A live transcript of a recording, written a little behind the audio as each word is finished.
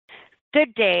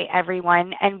Good day,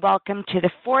 everyone, and welcome to the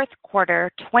fourth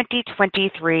quarter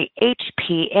 2023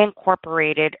 HP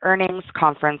Incorporated earnings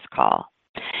conference call.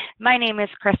 My name is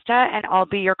Krista, and I'll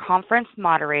be your conference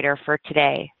moderator for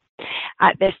today.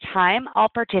 At this time, all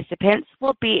participants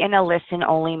will be in a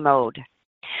listen-only mode.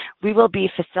 We will be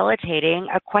facilitating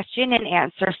a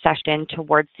question-and-answer session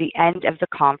towards the end of the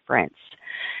conference.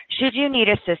 Should you need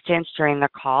assistance during the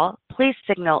call, please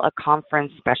signal a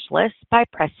conference specialist by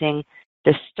pressing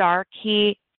the star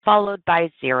key followed by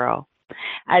 0.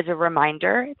 As a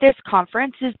reminder, this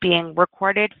conference is being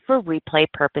recorded for replay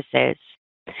purposes.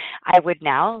 I would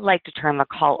now like to turn the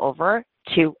call over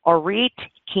to Orit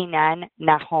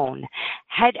Keinan-Nahon,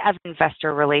 Head of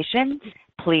Investor Relations.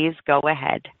 Please go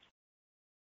ahead.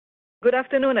 Good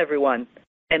afternoon, everyone,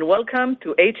 and welcome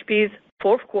to HP's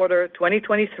fourth quarter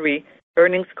 2023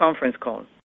 earnings conference call.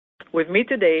 With me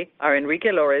today are Enrique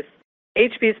Lores,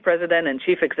 HP's President and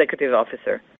Chief Executive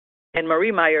Officer, and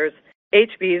Marie Myers,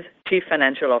 HP's Chief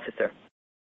Financial Officer.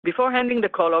 Before handing the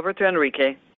call over to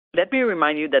Enrique, let me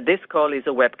remind you that this call is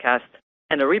a webcast,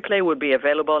 and a replay will be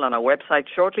available on our website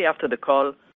shortly after the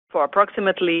call for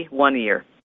approximately 1 year.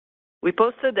 We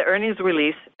posted the earnings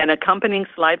release and accompanying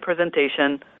slide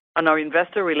presentation on our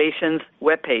investor relations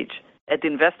webpage at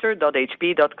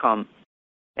investor.hp.com.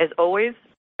 As always,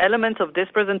 elements of this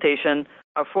presentation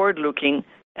are forward-looking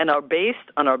and are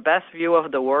based on our best view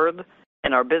of the world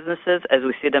and our businesses as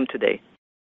we see them today.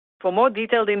 For more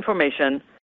detailed information,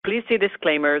 please see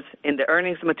disclaimers in the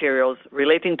earnings materials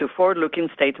relating to forward-looking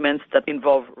statements that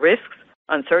involve risks,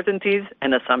 uncertainties,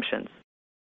 and assumptions.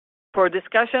 For a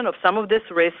discussion of some of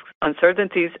these risks,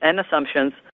 uncertainties, and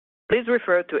assumptions, please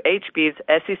refer to HP's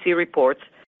SEC reports,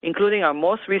 including our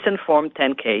most recent Form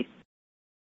 10-K.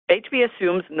 HP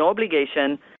assumes no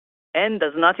obligation and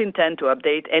does not intend to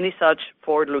update any such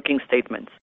forward-looking statements.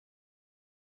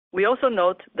 We also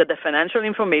note that the financial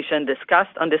information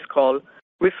discussed on this call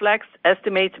reflects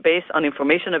estimates based on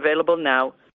information available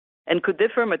now and could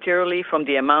differ materially from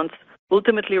the amounts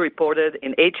ultimately reported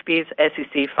in HP's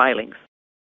SEC filings.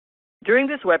 During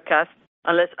this webcast,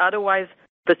 unless otherwise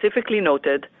specifically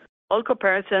noted, all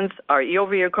comparisons are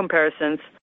year-over-year comparisons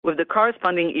with the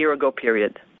corresponding year-ago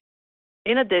period.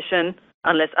 In addition,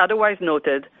 unless otherwise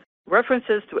noted,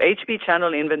 references to HP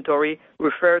channel inventory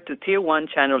refer to Tier 1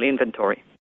 channel inventory.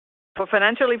 For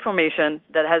financial information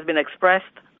that has been expressed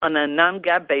on a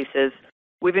non-GAAP basis,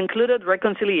 we've included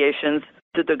reconciliations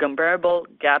to the comparable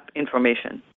GAAP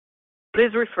information.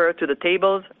 Please refer to the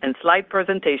tables and slide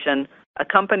presentation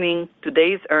accompanying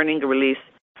today's earnings release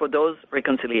for those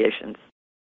reconciliations.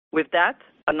 With that,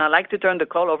 I'd now like to turn the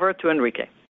call over to Enrique.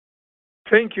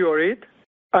 Thank you, Orit.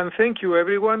 And thank you,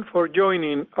 everyone, for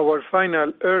joining our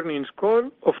final earnings call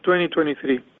of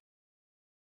 2023.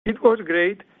 It was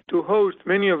great to host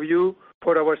many of you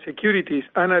for our securities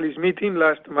analyst meeting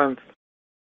last month.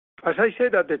 As I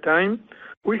said at the time,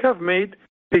 we have made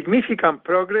significant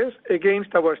progress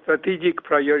against our strategic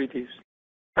priorities,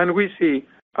 and we see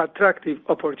attractive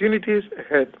opportunities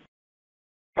ahead.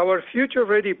 Our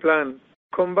future-ready plan,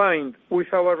 combined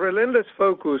with our relentless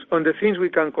focus on the things we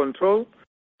can control,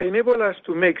 enable us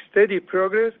to make steady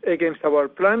progress against our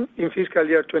plan in fiscal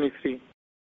year 23.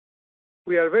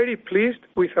 We are very pleased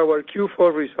with our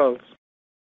Q4 results,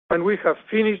 and we have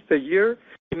finished the year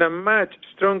in a much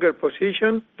stronger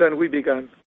position than we began.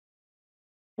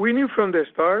 We knew from the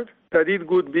start that it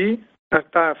would be a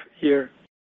tough year.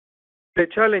 The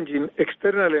challenging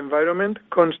external environment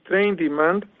constrained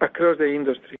demand across the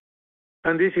industry,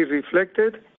 and this is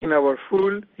reflected in our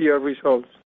full-year results.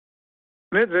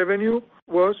 Net revenue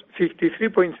was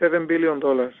 $53.7 billion,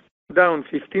 down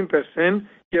 15%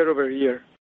 year-over-year,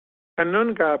 and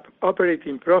non-GAAP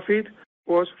operating profit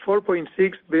was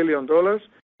 $4.6 billion,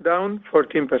 down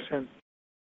 14%.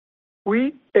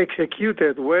 We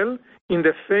executed well in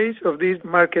the face of these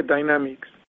market dynamics,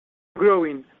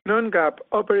 growing non-GAAP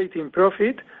operating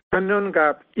profit and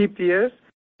non-GAAP EPS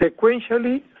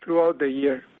sequentially throughout the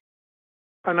year.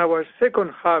 And our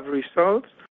second half results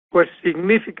were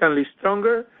significantly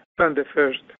stronger than the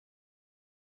first.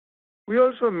 We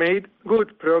also made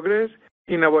good progress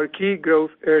in our key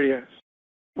growth areas,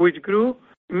 which grew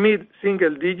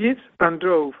mid-single digits and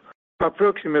drove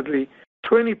approximately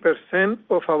 20%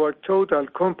 of our total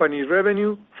company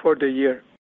revenue for the year.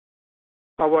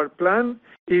 Our plan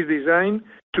is designed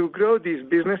to grow these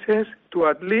businesses to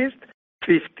at least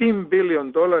 $15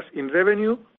 billion in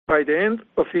revenue by the end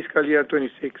of fiscal year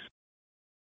 26.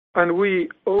 And we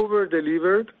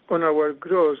over-delivered on our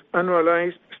gross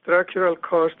annualized structural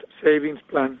cost savings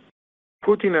plan,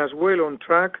 putting us well on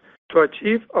track to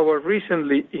achieve our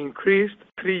recently increased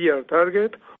 3-year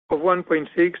target of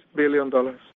 $1.6 billion.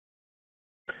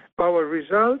 Our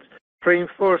results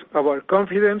reinforce our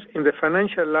confidence in the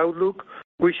financial outlook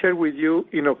we shared with you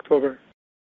in October.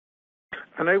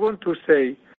 And I want to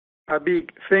say a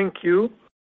big thank you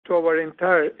to our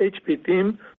entire HP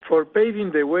team for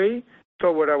paving the way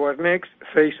toward our next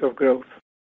phase of growth.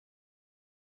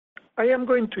 I am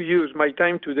going to use my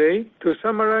time today to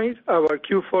summarize our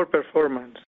Q4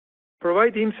 performance,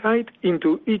 provide insight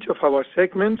into each of our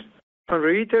segments, and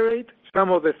reiterate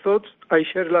some of the thoughts I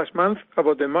shared last month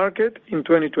about the market in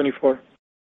 2024.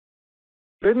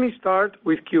 Let me start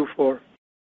with Q4.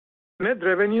 Net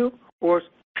revenue was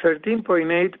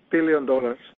 $13.8 billion.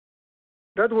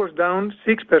 That was down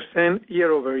 6%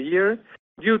 year over year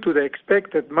due to the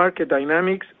expected market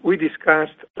dynamics we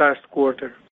discussed last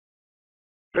quarter.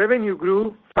 Revenue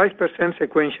grew 5%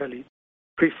 sequentially,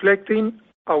 reflecting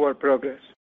our progress.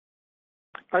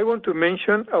 I want to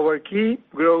mention our key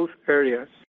growth areas.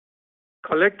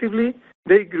 Collectively,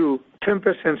 they grew 10%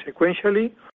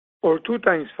 sequentially, or 2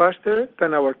 times faster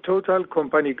than our total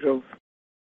company growth.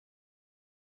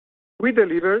 We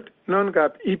delivered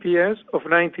non-GAAP EPS of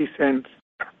 90 cents,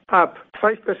 up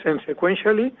 5%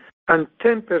 sequentially and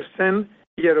 10%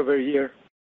 year over year.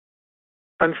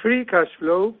 And free cash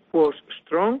flow was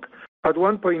strong at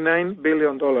 $1.9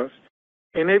 billion,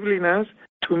 enabling us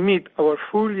to meet our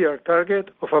full-year target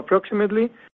of approximately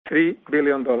 $3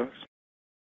 billion.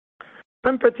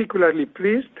 I'm particularly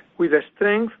pleased with the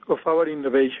strength of our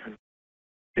innovation.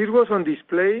 This was on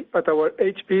display at our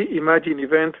HP Imagine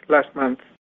event last month,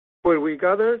 where we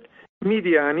gathered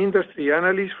media and industry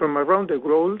analysts from around the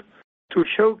world to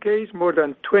showcase more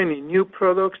than 20 new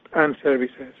products and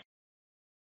services.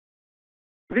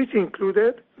 This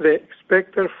included the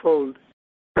Spectre Fold,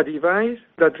 a device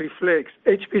that reflects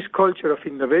HP's culture of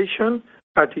innovation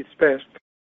at its best.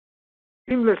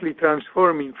 Seamlessly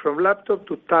transforming from laptop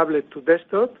to tablet to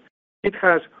desktop, it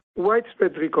has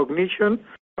widespread recognition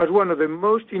as one of the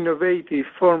most innovative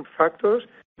form factors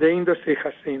the industry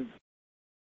has seen.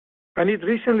 And it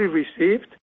recently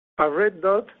received a Red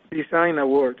Dot Design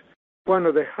Award, one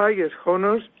of the highest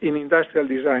honors in industrial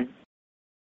design.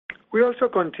 We also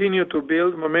continue to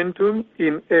build momentum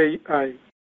in AI.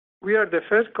 We are the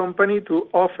first company to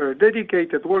offer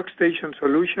dedicated workstation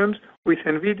solutions with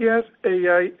NVIDIA's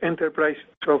AI enterprise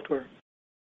software.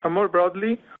 And more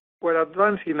broadly, we're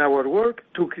advancing our work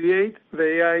to create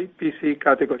the AI PC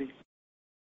category.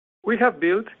 We have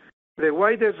built the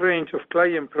widest range of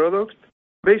client products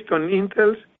based on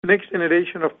Intel's next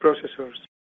generation of processors,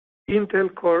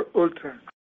 Intel Core Ultra,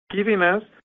 giving us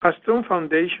a strong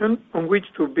foundation on which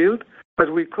to build as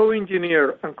we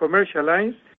co-engineer and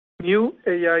commercialize new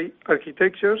AI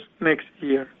architectures next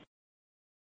year.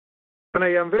 And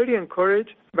I am very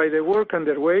encouraged by the work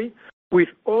underway with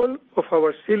all of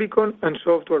our silicon and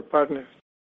software partners.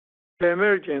 The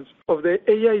emergence of the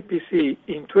AI PC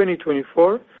in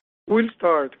 2024 will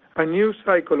start a new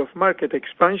cycle of market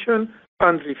expansion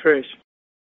and refresh.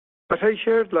 As I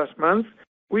shared last month,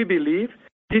 we believe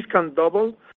this can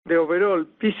double the overall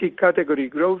PC category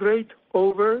growth rate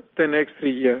over the next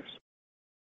 3 years.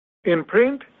 In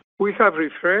print, we have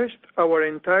refreshed our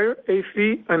entire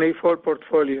A3 and A4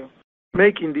 portfolio,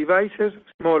 making devices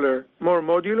smaller, more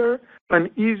modular,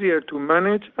 and easier to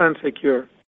manage and secure.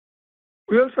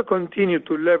 We also continue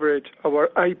to leverage our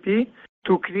IP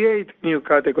to create new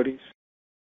categories.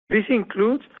 This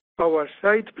includes our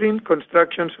SitePrint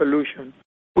construction solution,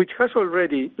 which has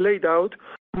already laid out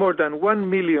more than 1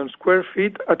 million square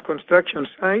feet at construction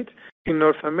sites in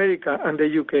North America and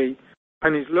the UK,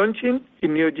 and is launching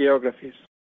in new geographies.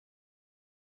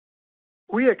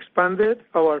 We expanded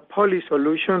our Poly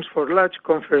solutions for large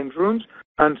conference rooms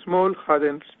and small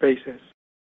huddle spaces.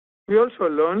 We also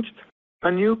launched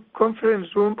a new conference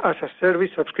room as a service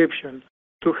subscription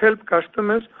to help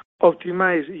customers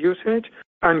optimize usage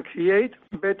and create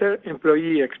better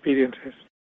employee experiences.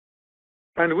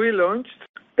 And we launched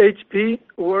HP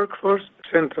Workforce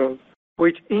Central,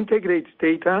 which integrates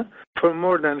data from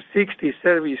more than 60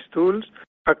 service tools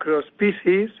across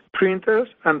PCs, printers,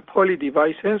 and Poly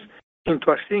devices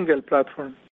into a single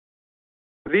platform.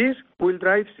 This will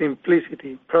drive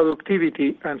simplicity,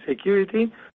 productivity, and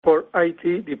security for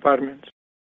IT departments.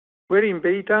 We're in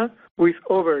beta with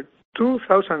over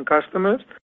 2,000 customers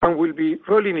and will be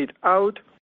rolling it out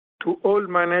to all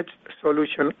managed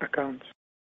solution accounts.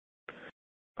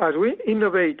 As we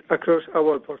innovate across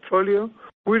our portfolio,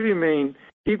 we remain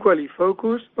equally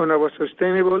focused on our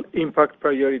sustainable impact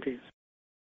priorities.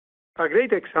 A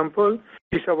great example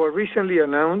is our recently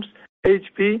announced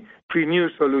HP Renew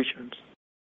solutions.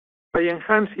 By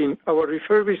enhancing our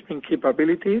refurbishment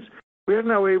capabilities, we are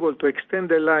now able to extend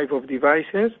the life of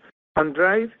devices and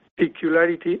drive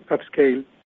circularity at scale.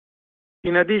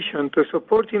 In addition to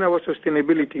supporting our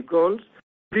sustainability goals,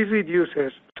 this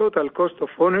reduces total cost of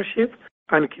ownership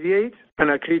and creates an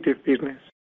accretive business.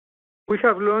 We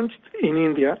have launched in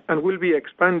India and will be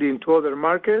expanding to other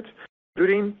markets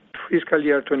during fiscal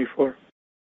year 24.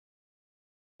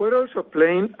 We're also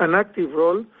playing an active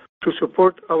role to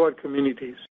support our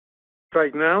communities.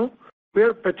 Right now, we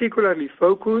are particularly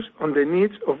focused on the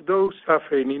needs of those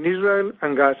suffering in Israel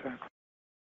and Gaza.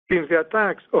 Since the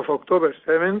attacks of October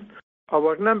 7th,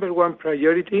 our number one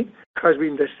priority has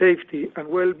been the safety and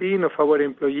well-being of our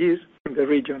employees in the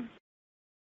region.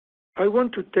 I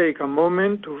want to take a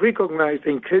moment to recognize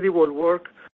the incredible work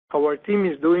our team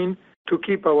is doing to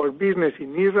keep our business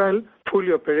in Israel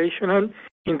fully operational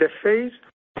in the face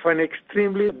of an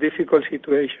extremely difficult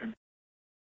situation.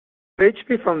 The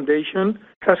HP Foundation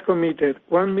has committed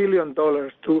 $1 million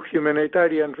to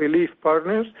humanitarian relief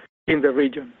partners in the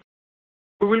region.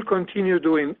 We will continue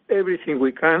doing everything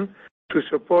we can to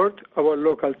support our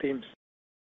local teams.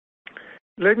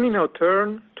 Let me now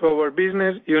turn to our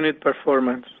business unit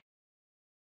performance.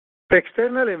 The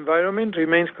external environment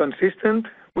remains consistent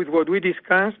with what we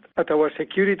discussed at our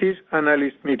securities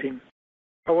analyst meeting.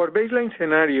 Our baseline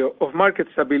scenario of market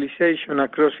stabilization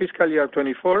across fiscal year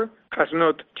 24 has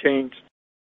not changed,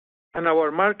 and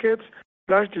our markets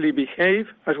largely behave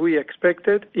as we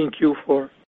expected in Q4.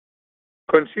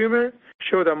 Consumer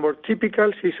showed a more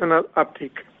typical seasonal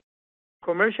uptick.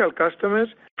 Commercial customers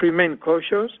remain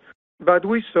cautious, but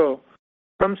we saw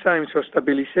some signs of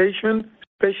stabilization,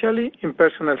 especially in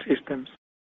personal systems.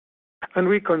 And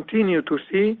we continue to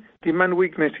see demand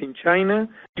weakness in China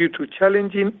due to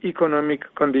challenging economic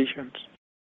conditions.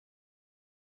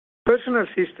 Personal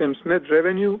systems net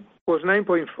revenue was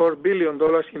 $9.4 billion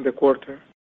in the quarter.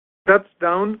 That's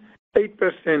down 8%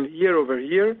 year over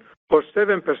year or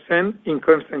 7% in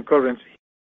constant currency.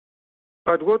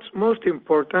 But what's most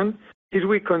important is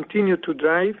we continue to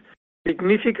drive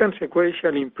significant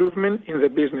sequential improvement in the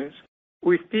business,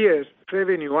 with PS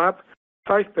revenue up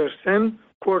 5%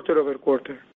 quarter over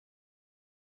quarter.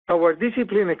 Our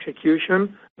disciplined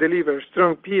execution delivers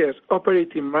strong PS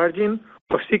operating margin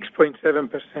of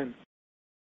 6.7%.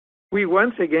 We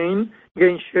once again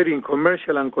gained share in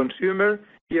commercial and consumer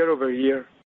year over year.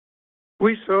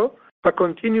 We saw a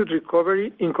continued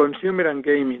recovery in consumer and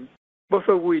gaming, both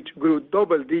of which grew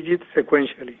double digits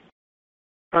sequentially.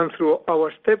 And through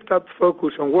our stepped-up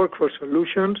focus on workforce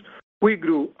solutions, we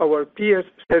grew our PS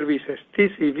services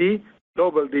TCV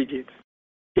double digits,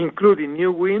 including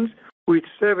new wins with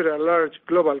several large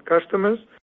global customers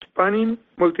spanning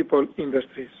multiple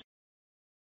industries.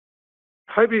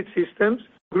 Hybrid systems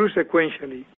grew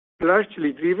sequentially,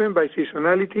 largely driven by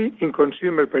seasonality in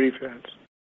consumer peripherals.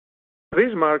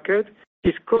 This market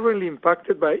is currently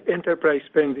impacted by enterprise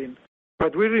spending,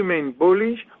 but we remain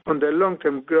bullish on the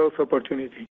long-term growth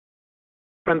opportunity.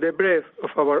 And the breadth of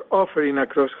our offering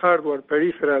across hardware,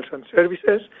 peripherals, and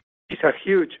services is a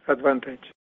huge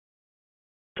advantage.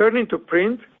 Turning to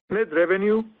print, net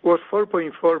revenue was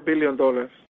 $4.4 billion.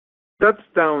 That's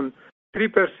down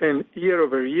 3% year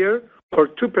over year or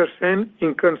 2%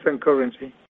 in constant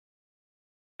currency.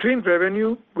 Print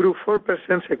revenue grew 4%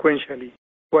 sequentially,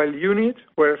 while units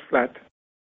were flat.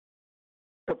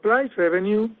 Supplies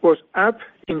revenue was up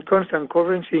in constant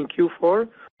currency in Q4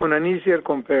 on an easier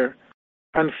compare,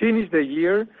 and finished the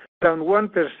year down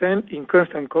 1% in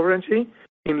constant currency,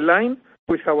 in line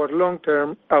with our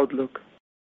long-term outlook.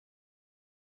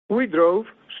 We drove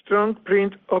strong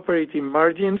print operating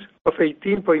margins of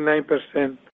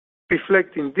 18.9%,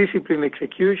 reflecting disciplined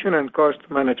execution and cost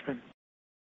management.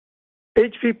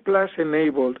 HP Plus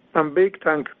enabled and Bake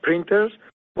Tank printers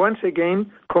once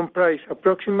again comprise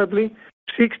approximately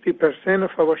 60%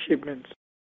 of our shipments.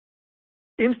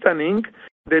 Instant Ink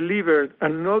delivered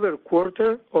another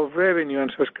quarter of revenue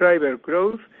and subscriber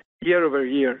growth year over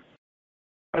year,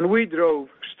 and we drove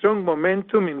strong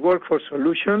momentum in workforce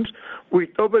solutions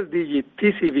with double-digit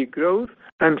TCV growth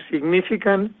and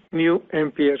significant new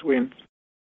MPS wins.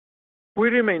 We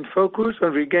remain focused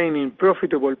on regaining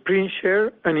profitable print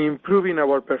share and improving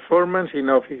our performance in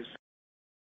Office.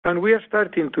 And we are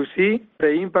starting to see the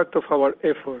impact of our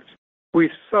efforts,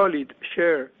 with solid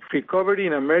share recovery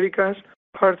in Americas,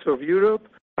 parts of Europe,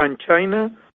 and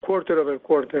China quarter over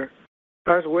quarter,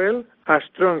 as well as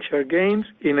strong share gains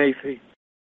in A3.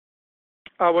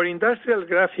 Our industrial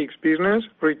graphics business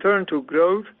returned to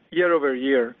growth year over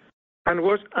year and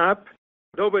was up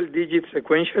double digits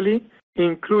sequentially,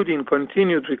 including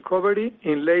continued recovery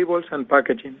in labels and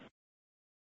packaging.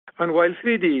 And while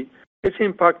 3D is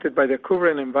impacted by the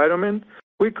current environment,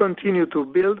 we continue to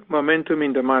build momentum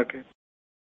in the market.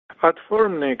 At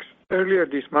Formnext earlier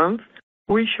this month,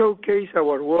 We showcase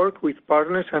our work with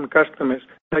partners and customers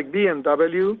like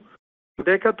BMW,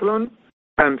 Decathlon,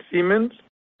 and Siemens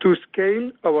to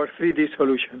scale our 3D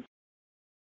solutions.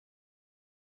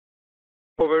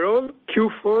 Overall,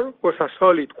 Q4 was a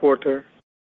solid quarter.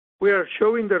 We are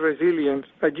showing the resilience,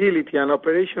 agility, and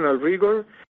operational rigor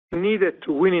needed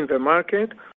to win in the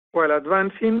market while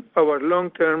advancing our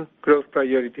long-term growth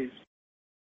priorities.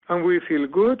 And we feel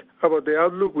good about the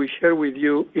outlook we shared with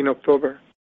you in October.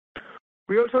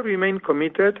 We also remain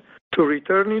committed to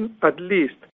returning at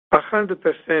least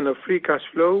 100% of free cash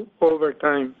flow over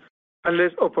time,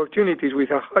 unless opportunities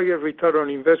with a higher return on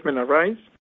investment arise,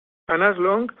 and as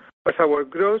long as our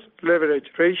gross leverage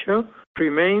ratio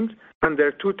remains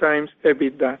under 2x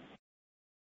EBITDA.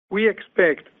 We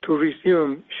expect to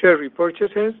resume share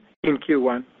repurchases in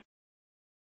Q1.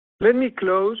 Let me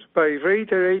close by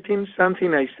reiterating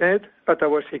something I said at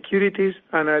our securities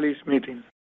analyst meeting.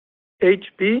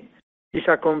 HP is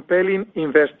a compelling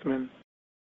investment.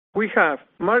 We have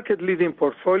market-leading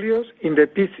portfolios in the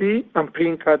PC and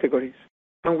print categories,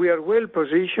 and we are well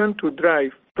positioned to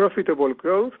drive profitable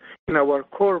growth in our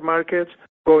core markets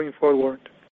going forward.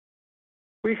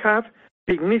 We have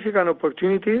significant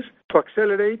opportunities to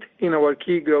accelerate in our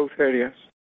key growth areas.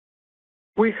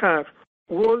 We have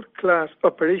world-class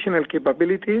operational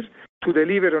capabilities to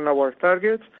deliver on our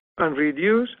targets and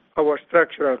reduce our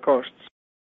structural costs.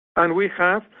 And we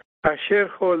have a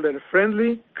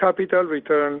shareholder-friendly capital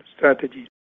return strategy.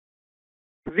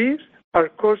 These are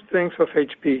core strengths of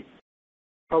HP.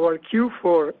 Our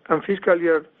Q4 and fiscal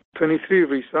year 23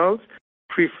 results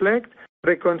reflect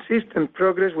the consistent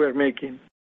progress we are making.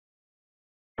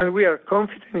 And we are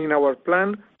confident in our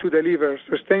plan to deliver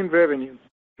sustained revenue,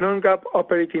 non-GAAP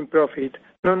operating profit,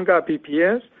 non-GAAP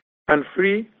EPS, and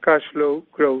free cash flow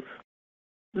growth.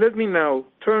 Let me now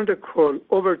turn the call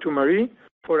over to Marie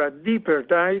for a deeper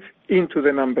dive into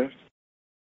the numbers.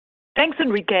 Thanks,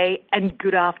 Enrique, and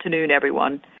good afternoon,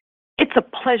 everyone. It's a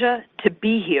pleasure to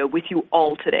be here with you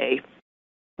all today.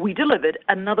 We delivered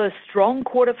another strong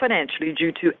quarter financially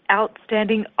due to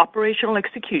outstanding operational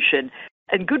execution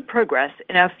and good progress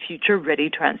in our future-ready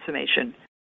transformation.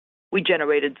 We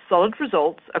generated solid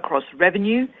results across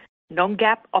revenue,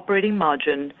 non-GAAP operating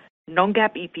margin,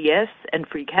 non-GAAP EPS, and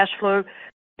free cash flow,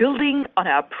 building on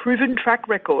our proven track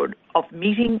record of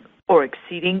meeting or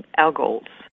exceeding our goals.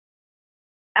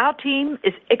 Our team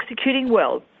is executing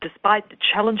well despite the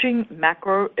challenging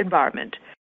macro environment,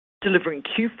 delivering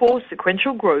Q4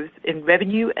 sequential growth in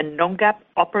revenue and non-GAAP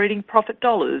operating profit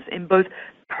dollars in both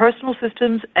personal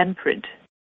systems and print.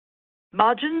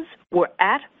 Margins were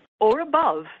at or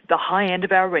above the high end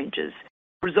of our ranges,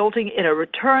 resulting in a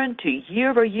return to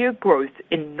year-over-year growth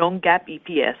in non-GAAP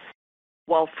EPS,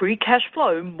 while free cash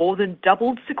flow more than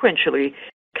doubled sequentially,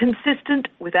 consistent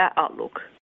with our outlook.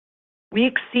 We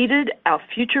exceeded our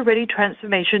future-ready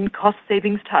transformation cost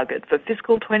savings target for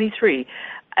fiscal 23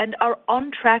 and are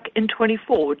on track in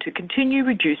 24 to continue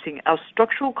reducing our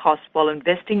structural costs while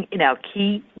investing in our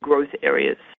key growth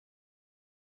areas.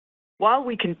 While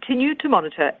we continue to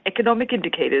monitor economic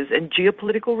indicators and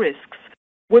geopolitical risks,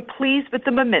 we're pleased with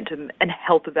the momentum and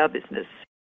health of our business.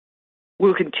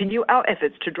 We'll continue our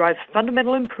efforts to drive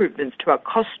fundamental improvements to our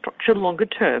cost structure longer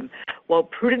term while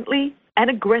prudently and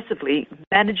aggressively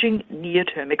managing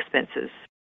near-term expenses.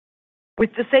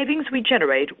 With the savings we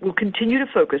generate, we'll continue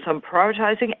to focus on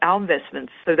prioritizing our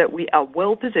investments so that we are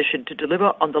well positioned to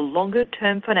deliver on the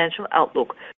longer-term financial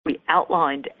outlook we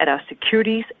outlined at our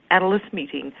securities analyst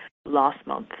meeting last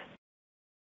month.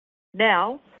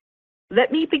 Now,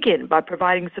 let me begin by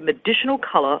providing some additional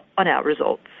color on our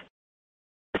results.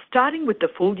 Starting with the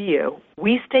full year,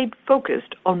 we stayed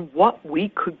focused on what we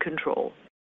could control: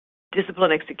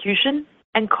 discipline execution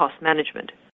and cost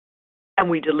management. And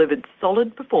we delivered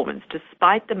solid performance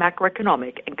despite the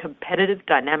macroeconomic and competitive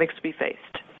dynamics we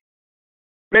faced.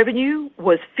 Revenue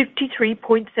was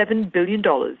 $53.7 billion,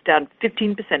 down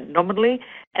 15% nominally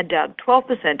and down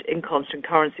 12% in constant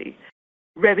currency.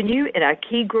 Revenue in our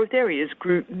key growth areas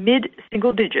grew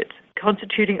mid-single digits,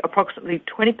 constituting approximately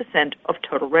 20% of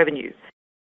total revenue.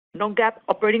 Non-GAAP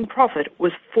operating profit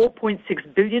was $4.6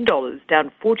 billion,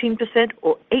 down 14%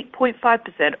 or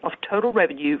 8.5% of total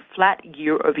revenue, flat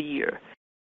year over year.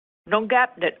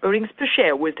 Non-GAAP net earnings per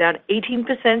share was down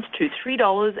 18% to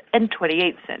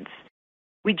 $3.28.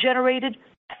 We generated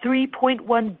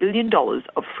 $3.1 billion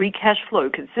of free cash flow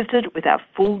consistent with our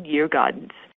full year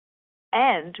guidance.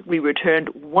 And we returned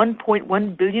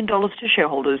 $1.1 billion to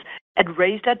shareholders and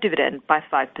raised our dividend by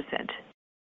 5%.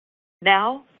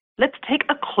 Now, let's take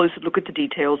a closer look at the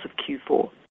details of Q4.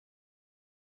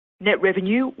 Net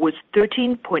revenue was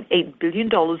 $13.8 billion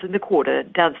in the quarter,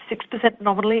 down 6%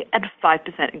 nominally and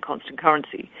 5% in constant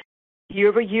currency.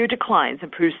 Year-over-year declines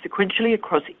improved sequentially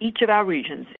across each of our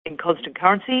regions. In constant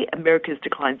currency, Americas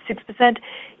declined 6%,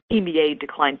 EMEA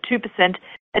declined 2%,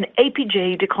 and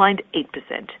APJ declined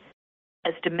 8%,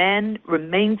 as demand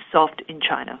remained soft in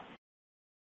China.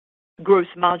 Gross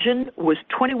margin was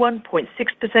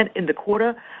 21.6% in the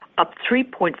quarter, up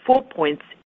 3.4 points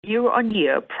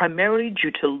year-on-year, primarily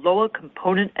due to lower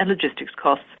component and logistics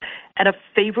costs and a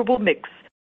favorable mix,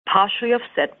 partially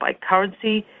offset by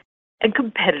currency and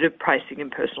competitive pricing in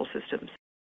Personal Systems.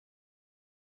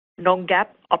 Non-GAAP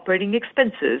operating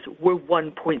expenses were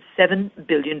 $1.7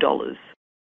 billion.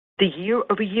 The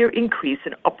year-over-year increase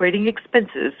in operating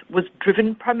expenses was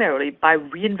driven primarily by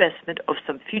reinvestment of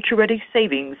some future-ready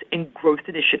savings in growth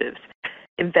initiatives,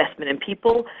 investment in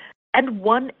people, and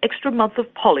one extra month of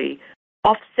Poly,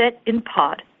 offset in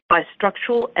part by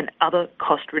structural and other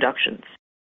cost reductions.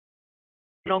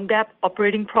 Non-GAAP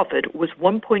operating profit was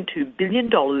 $1.2 billion,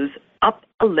 up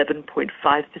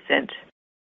 11.5%.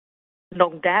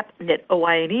 Non-GAAP net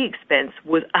OI&E expense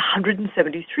was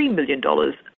 $173 million,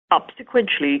 up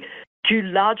sequentially due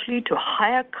largely to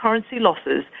higher currency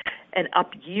losses and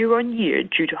up year-on-year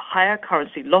due to higher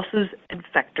currency losses and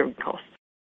factoring costs.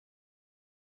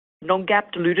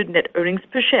 Non-GAAP diluted net earnings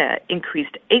per share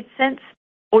increased 8 cents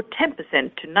or 10%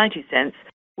 to 90 cents,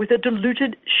 with a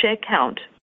diluted share count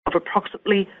of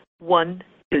approximately 1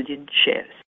 billion shares.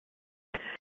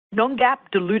 Non-GAAP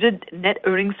diluted net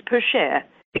earnings per share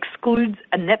excludes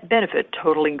a net benefit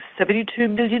totaling $72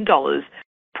 million,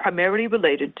 primarily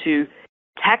related to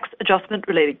tax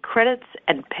adjustment-related credits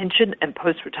and pension and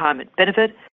post-retirement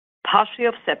benefit, partially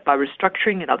offset by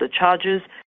restructuring and other charges,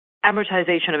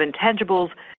 amortization of intangibles,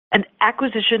 and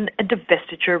acquisition and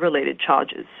divestiture-related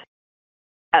charges.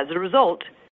 As a result,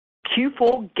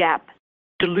 Q4 GAAP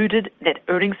diluted net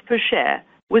earnings per share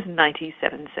was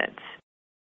 97 cents.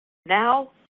 Now,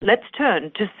 let's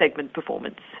turn to segment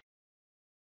performance.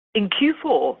 In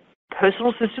Q4,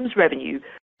 Personal Systems revenue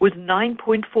was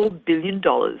 $9.4 billion,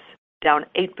 down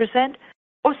 8%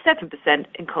 or 7%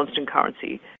 in constant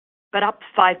currency, but up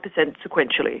 5%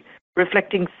 sequentially,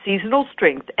 reflecting seasonal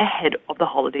strength ahead of the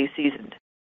holiday season.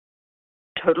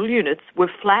 Total units were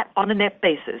flat on a net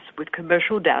basis, with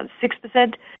commercial down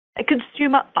 6% and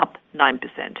consumer up 9%.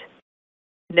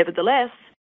 Nevertheless,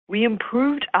 we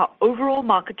improved our overall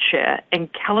market share in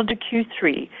calendar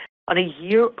Q3 on a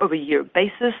year-over-year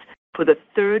basis for the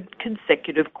third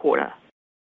consecutive quarter,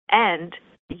 and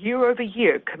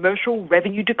year-over-year commercial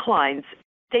revenue declines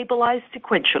stabilized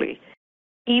sequentially,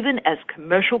 even as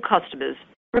commercial customers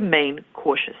remain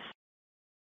cautious.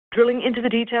 Drilling into the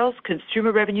details,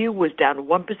 consumer revenue was down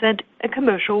 1% and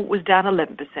commercial was down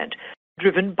 11%,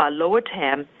 driven by lower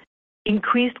TAM,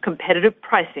 increased competitive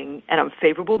pricing, and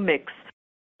unfavorable mix,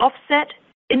 offset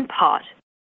in part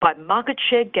by market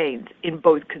share gains in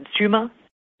both consumer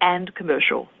and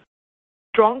commercial.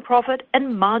 Strong profit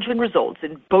and margin results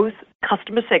in both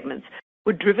customer segments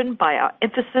were driven by our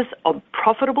emphasis on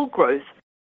profitable growth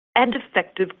and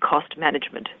effective cost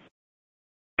management.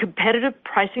 Competitive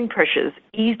pricing pressures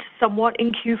eased somewhat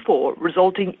in Q4,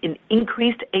 resulting in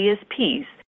increased ASPs,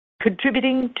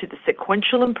 contributing to the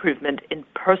sequential improvement in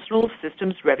Personal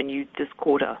Systems revenue this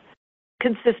quarter,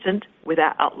 consistent with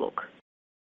our outlook.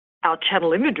 Our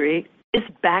channel inventory is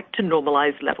back to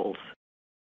normalized levels.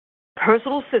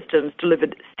 Personal Systems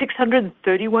delivered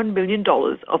 $631 million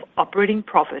of operating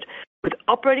profit, with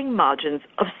operating margins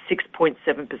of 6.7%.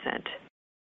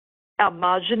 Our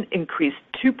margin increased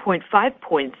 2.5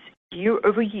 points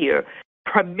year-over-year,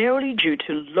 primarily due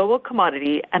to lower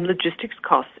commodity and logistics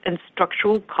costs and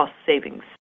structural cost savings.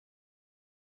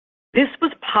 This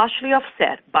was partially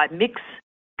offset by mix,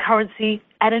 currency,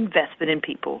 and investment in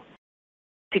people.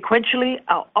 Sequentially,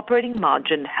 our operating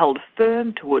margin held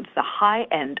firm towards the high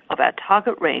end of our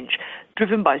target range,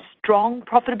 driven by strong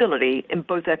profitability in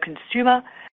both our consumer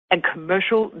and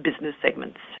commercial business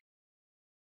segments.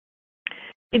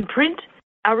 In print,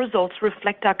 our results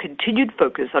reflect our continued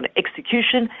focus on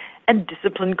execution and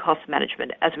disciplined cost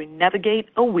management as we navigate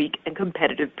a weak and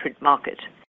competitive print market.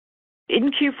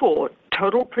 In Q4,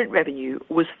 total print revenue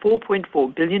was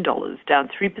 $4.4 billion, down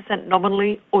 3%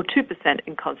 nominally or 2%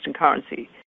 in constant currency.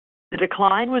 The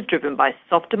decline was driven by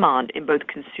soft demand in both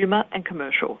consumer and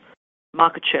commercial,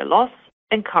 market share loss,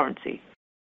 and currency,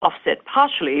 offset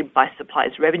partially by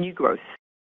supplies revenue growth.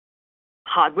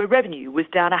 Hardware revenue was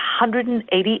down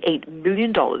 $188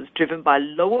 million, driven by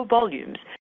lower volumes,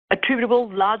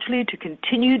 attributable largely to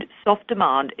continued soft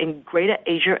demand in Greater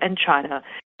Asia and China,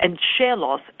 and share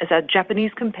loss as our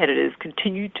Japanese competitors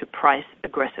continued to price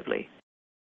aggressively.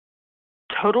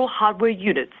 total hardware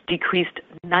units decreased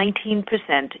 19%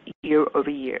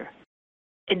 year-over-year.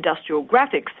 Industrial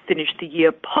graphics finished the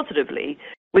year positively,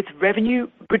 with revenue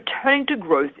returning to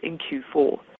growth in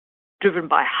Q4, driven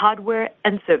by hardware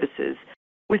and services,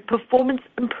 with performance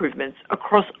improvements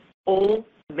across all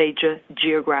major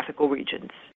geographical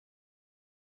regions.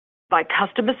 By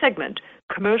customer segment,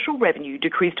 commercial revenue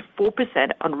decreased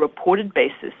 4% on a reported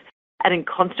basis and in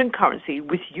constant currency,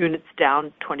 with units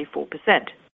down 24%.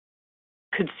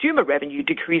 Consumer revenue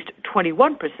decreased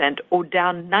 21% or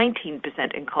down 19%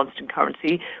 in constant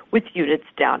currency, with units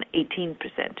down 18%.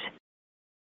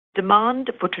 Demand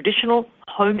for traditional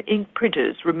home ink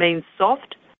printers remained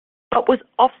soft, but was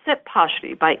offset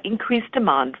partially by increased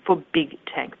demand for big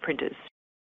tank printers.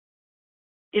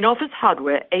 In office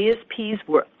hardware, ASPs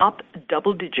were up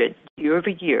double-digit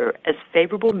year-over-year as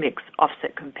favorable mix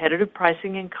offset competitive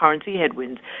pricing and currency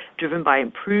headwinds driven by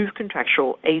improved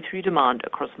contractual A3 demand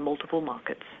across multiple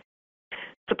markets.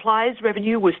 Supplies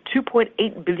revenue was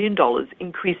 $2.8 billion,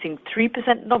 increasing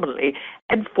 3% nominally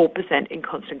and 4% in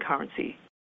constant currency.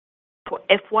 For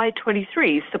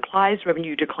FY23, supplies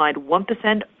revenue declined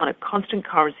 1% on a constant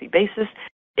currency basis,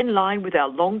 in line with our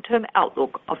long-term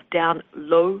outlook of down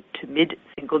low to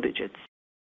mid-single digits.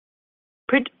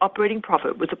 Print operating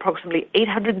profit was approximately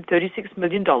 $836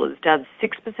 million, down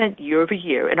 6%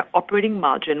 year-over-year, and operating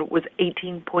margin was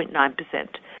 18.9%.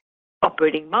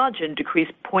 Operating margin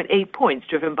decreased 0.8 points,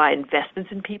 driven by investments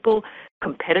in people,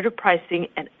 competitive pricing,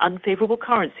 and unfavorable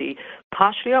currency,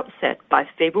 partially offset by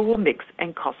favorable mix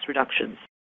and cost reductions.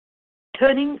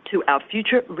 Turning to our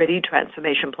Future Ready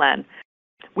transformation plan,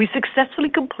 we successfully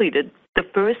completed the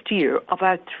first year of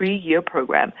our 3-year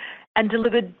program and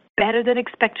delivered better than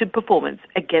expected performance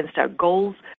against our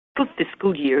goals for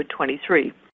fiscal year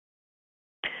 23.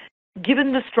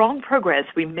 Given the strong progress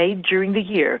we made during the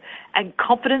year and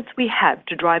confidence we have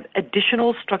to drive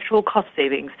additional structural cost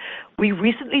savings, we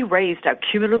recently raised our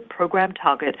cumulative program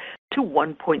target to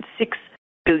 $1.6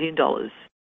 billion.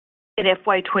 In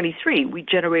FY23, we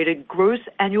generated gross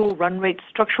annual run rate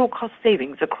structural cost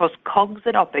savings across COGS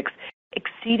and OPEX,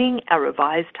 exceeding our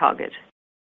revised target.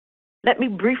 Let me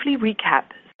briefly recap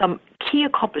some key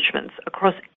accomplishments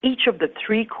across each of the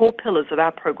 3 core pillars of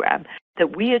our program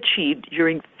that we achieved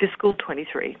during fiscal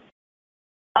 23.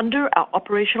 Under our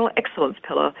operational excellence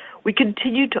pillar, we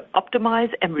continued to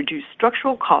optimize and reduce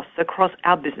structural costs across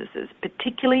our businesses,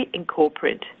 particularly in core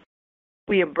print.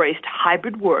 We embraced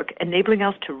hybrid work, enabling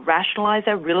us to rationalize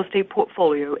our real estate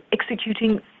portfolio,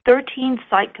 executing 13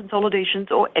 site consolidations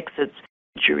or exits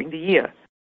during the year.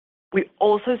 We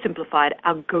also simplified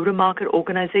our go-to-market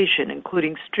organization,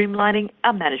 including streamlining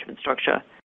our management structure.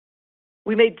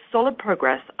 We made solid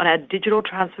progress on our digital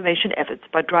transformation efforts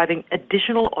by driving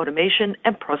additional automation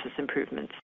and process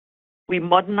improvements. We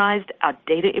modernized our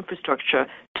data infrastructure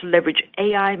to leverage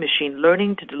AI machine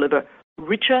learning to deliver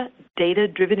richer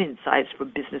data-driven insights for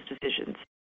business decisions.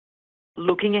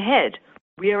 Looking ahead,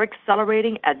 we are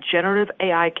accelerating our generative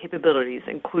AI capabilities,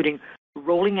 including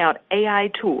rolling out AI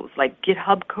tools like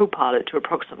GitHub Copilot to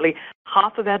approximately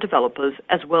half of our developers,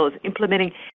 as well as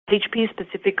implementing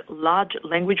HP-specific large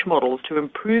language models to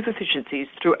improve efficiencies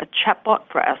through a chatbot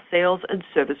for our sales and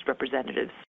service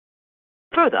representatives.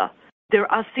 Further,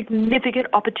 there are significant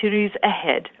opportunities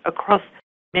ahead across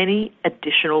many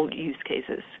additional use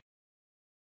cases.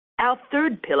 Our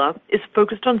 3rd pillar is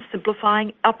focused on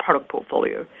simplifying our product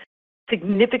portfolio,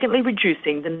 significantly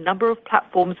reducing the number of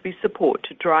platforms we support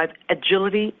to drive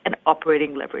agility and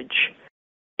operating leverage.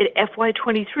 In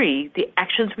FY23, the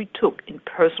actions we took in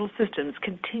personal systems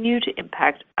continue to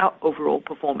impact our overall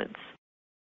performance.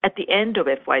 At the end of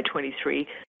FY23,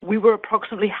 we were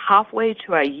approximately halfway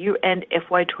to our year-end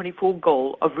FY24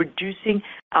 goal of reducing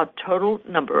our total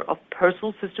number of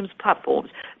personal systems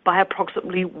platforms by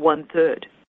approximately 1/3.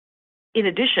 In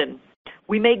addition,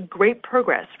 we made great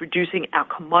progress reducing our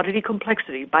commodity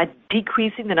complexity by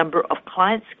decreasing the number of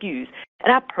client SKUs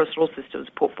in our personal systems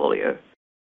portfolio.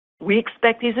 We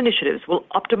expect these initiatives will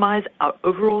optimize our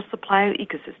overall supplier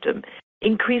ecosystem,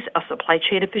 increase our supply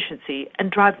chain efficiency, and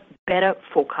drive better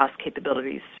forecast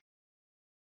capabilities.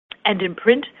 And in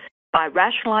print, by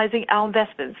rationalizing our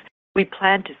investments, we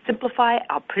plan to simplify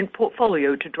our print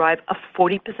portfolio to drive a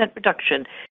 40% reduction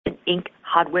in ink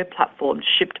hardware platforms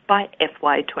shipped by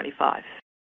FY25.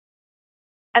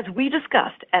 As we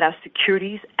discussed at our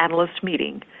securities analyst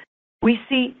meeting, we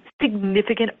see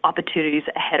significant opportunities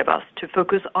ahead of us to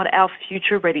focus on our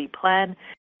Future Ready plan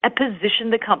and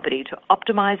position the company to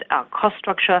optimize our cost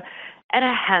structure and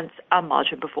enhance our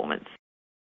margin performance.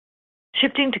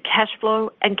 Shifting to cash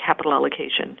flow and capital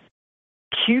allocation.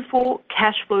 Q4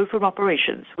 cash flow from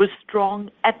operations was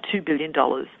strong at $2 billion,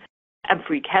 and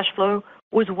free cash flow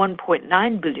was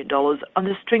 $1.9 billion on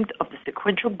the strength of the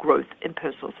sequential growth in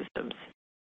Personal Systems.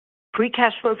 Free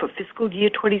cash flow for fiscal year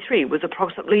 23 was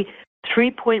approximately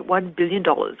 $3.1 billion,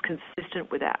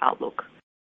 consistent with our outlook.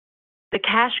 The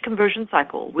cash conversion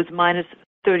cycle was minus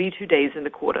 32 days in the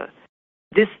quarter.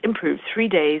 This improved 3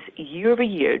 days year over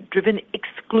year, driven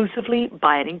exclusively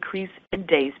by an increase in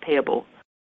days payable.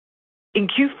 In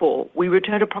Q4, we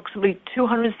returned approximately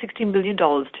 $260 million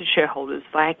to shareholders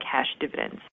via cash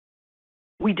dividends.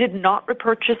 We did not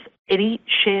repurchase any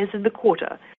shares in the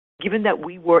quarter, given that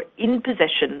we were in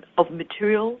possession of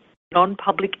material,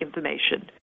 non-public information,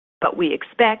 but we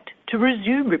expect to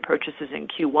resume repurchases in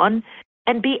Q1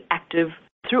 and be active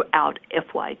throughout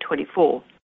FY24.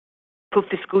 For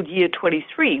fiscal year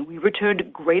 23, we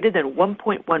returned greater than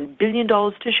 $1.1 billion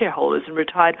to shareholders and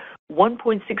retired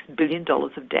 $1.6 billion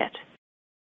of debt.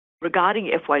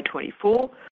 Regarding FY24,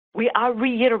 we are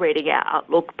reiterating our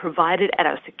outlook provided at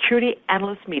our security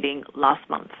analyst meeting last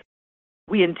month.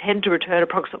 We intend to return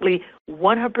approximately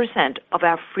 100% of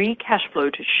our free cash flow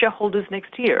to shareholders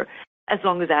next year, as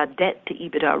long as our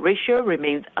debt-to-EBITDA ratio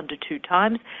remains under 2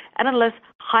 times and unless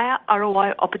higher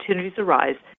ROI opportunities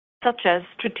arise, such as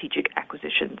strategic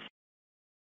acquisitions.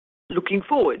 Looking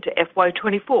forward to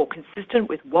FY24, consistent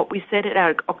with what we said at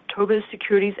our October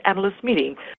securities analyst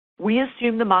meeting, we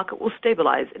assume the market will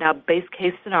stabilize in our base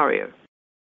case scenario.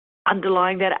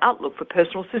 Underlying that outlook for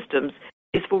Personal Systems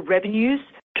is for revenues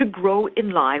to grow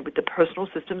in line with the Personal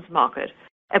Systems market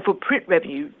and for print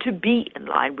revenue to be in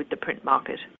line with the print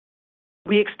market.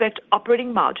 We expect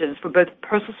operating margins for both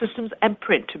Personal Systems and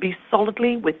print to be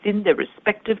solidly within their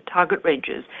respective target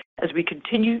ranges as we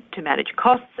continue to manage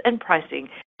costs and pricing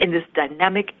in this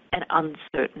dynamic and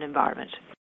uncertain environment.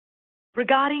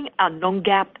 Regarding our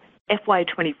non-GAAP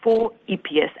FY24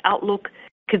 EPS outlook,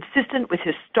 consistent with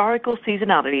historical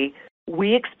seasonality,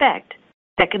 we expect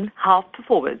second half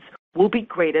performance will be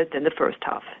greater than the first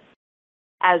half.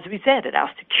 As we said at our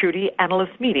security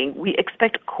analyst meeting, we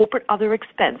expect corporate other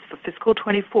expense for fiscal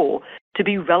 24 to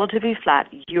be relatively flat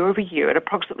year over year at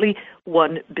approximately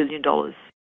 $1 billion.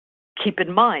 Keep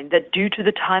in mind that due to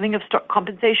the timing of stock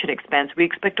compensation expense, we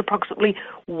expect approximately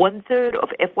 1/3 of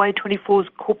FY24's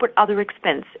corporate other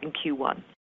expense in Q1.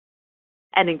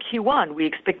 And in Q1, we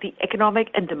expect the economic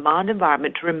and demand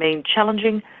environment to remain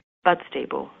challenging but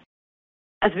stable.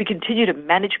 As we continue to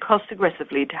manage costs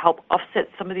aggressively to help offset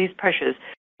some of these pressures,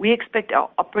 we expect our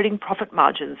operating profit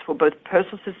margins for both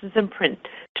Personal Systems and print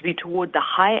to be toward the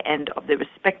higher end of their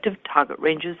respective target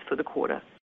ranges for the quarter.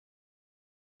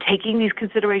 Taking these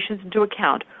considerations into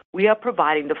account, we are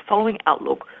providing the following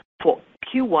outlook for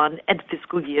Q1 and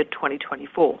fiscal year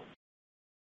 2024.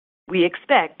 We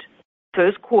expect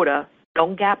first quarter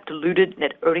non-GAAP diluted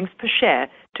net earnings per share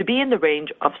to be in the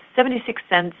range of 76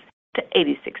 cents to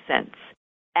 86 cents,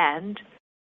 and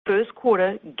first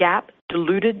quarter GAAP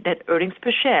diluted net earnings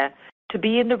per share to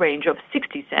be in the range of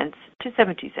 60 cents to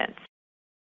 70 cents.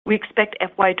 We expect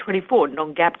FY24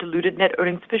 non-GAAP diluted net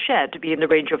earnings per share to be in the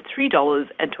range of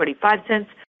 $3.25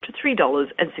 to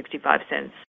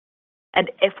 $3.65,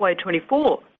 and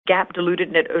FY24 GAAP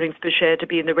diluted net earnings per share to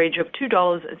be in the range of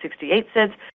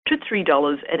 $2.68 to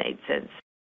 $3.08.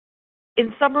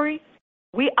 In summary,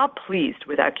 we are pleased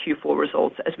with our Q4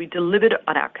 results as we delivered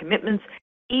on our commitments,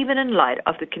 even in light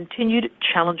of the continued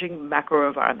challenging macro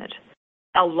environment.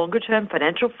 Our longer-term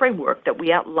financial framework that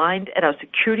we outlined at our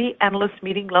security analyst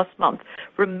meeting last month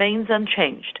remains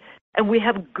unchanged, and we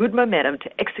have good momentum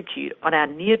to execute on our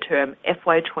near-term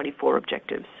FY24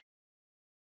 objectives.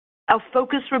 Our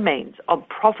focus remains on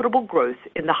profitable growth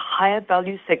in the higher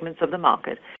value segments of the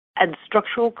market and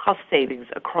structural cost savings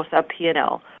across our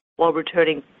P&L while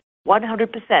returning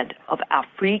 100% of our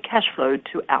free cash flow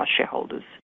to our shareholders.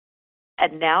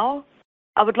 And now,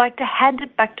 I would like to hand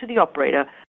it back to the operator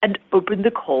and open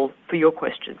the call for your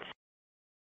questions.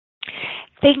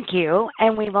 Thank you,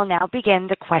 and we will now begin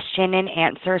the question and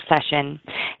answer session.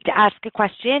 To ask a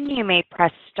question, you may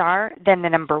press star, then the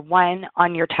number 1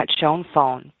 on your touchtone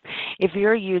phone. If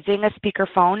you're using a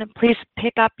speakerphone, please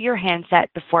pick up your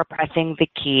handset before pressing the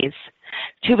keys.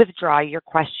 To withdraw your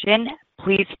question,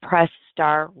 please press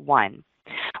star 1.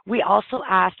 We also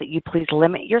ask that you please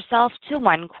limit yourself to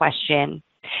 1 question.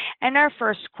 And our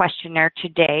first questioner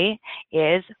today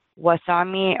is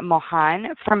Wamsi Mohan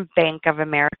from Bank of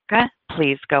America.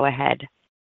 Please go ahead.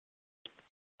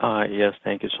 Yes,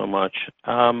 thank you so much.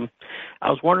 I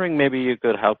was wondering maybe you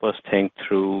could help us think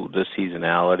through the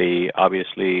seasonality.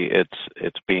 Obviously,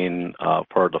 it's been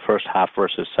for the first half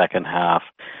versus second half.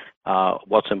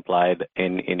 what's implied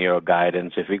in your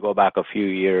guidance. If we go back a few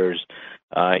years,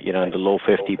 in the low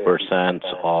 50%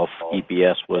 of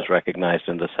EPS was recognized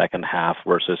in the second half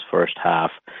versus first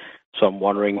half. So I'm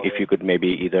wondering if you could maybe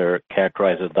either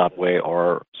characterize it that way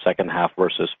or second half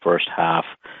versus first half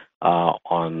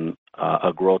on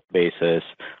a growth basis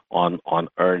on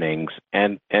earnings.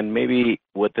 And maybe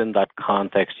within that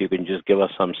context, you can just give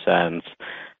us some sense.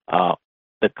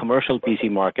 The commercial PC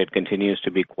market continues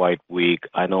to be quite weak.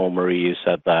 I know, Marie, you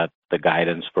said that the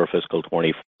guidance for fiscal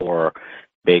 24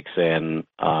 bakes in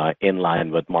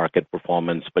line with market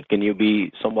performance, but can you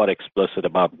be somewhat explicit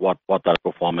about what that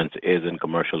performance is in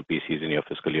commercial PCs in your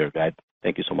fiscal year guide?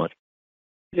 Thank you so much.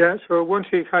 Yeah, so once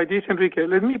again, hi, this is Enrique.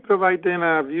 Let me provide then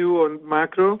a view on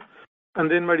macro,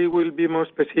 and then Marie will be more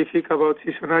specific about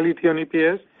seasonality on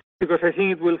EPS, because I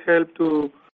think it will help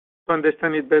to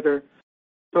understand it better.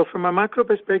 So from a macro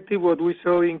perspective, what we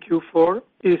saw in Q4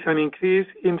 is an increase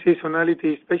in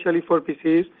seasonality, especially for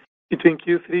PCs, between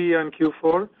Q3 and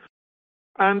Q4.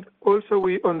 And also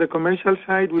on the commercial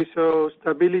side, we saw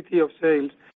stability of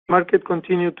sales. Market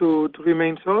continued to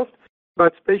remain soft,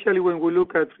 but especially when we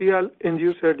look at real end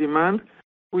user demand,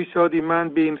 we saw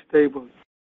demand being stable.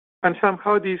 And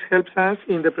somehow this helps us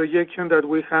in the projection that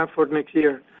we have for next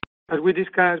year. As we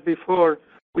discussed before,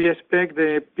 we expect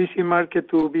the PC market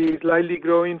to be slightly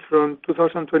growing from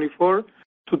 2024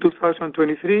 to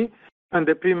 2023, and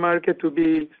the pre-market to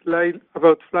be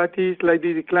about flattish,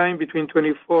 slightly decline between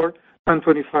 24 and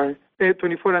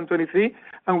 23,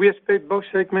 and we expect both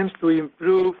segments to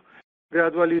improve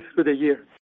gradually through the year.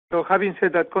 So having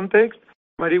said that context,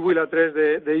 Marie will address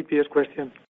the EPS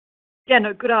question. Yeah,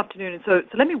 no, good afternoon. So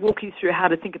let me walk you through how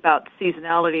to think about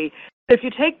seasonality. So if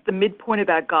you take the midpoint of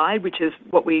our guide, which is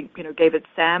what we gave at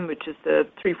SAM, which is the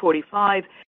 345,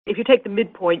 if you take the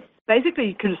midpoint, basically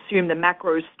you can assume the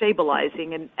macro is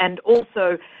stabilizing, and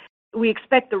also we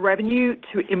expect the revenue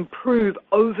to improve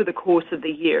over the course of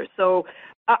the year. So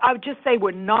I would just say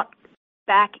we're not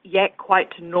back yet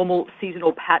quite to normal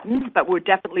seasonal patterns, but we're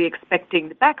definitely expecting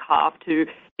the back half to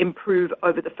improve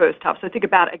over the first half. So think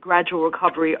about a gradual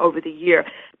recovery over the year.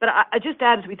 But I just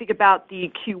add, as we think about the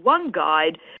Q1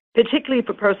 guide, particularly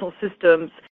for personal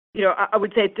systems, I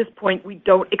would say at this point, we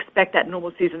don't expect that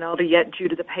normal seasonality yet due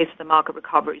to the pace of the market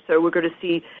recovery. So we're going to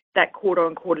see that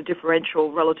quarter-on-quarter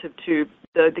differential relative to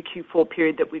the Q4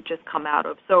 period that we've just come out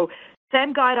of. So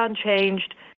same guide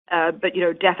unchanged, but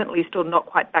definitely still not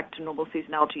quite back to normal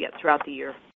seasonality yet throughout the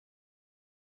year.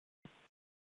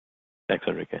 Thanks,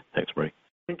 Enrique. Thanks, Marie.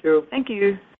 Thank you. Thank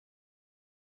you.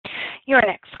 Your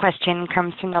next question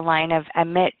comes from the line of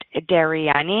Amit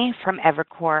Daryanani from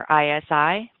Evercore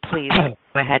ISI. Please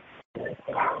go ahead.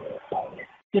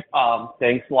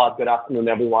 Thanks a lot. Good afternoon,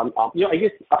 everyone. I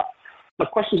guess my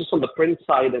question is on the print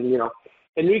side, and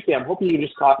Enrique, I'm hoping you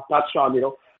just touch on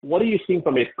what are you seeing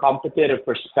from a competitive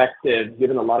perspective,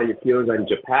 given a lot of your peers are in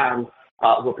Japan,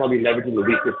 we're probably leveraging the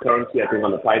weaker currency, I think,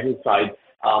 on the pricing side.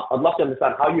 I'd love to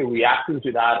understand how you're reacting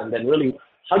to that, and then really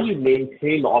how do you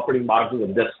maintain the operating margin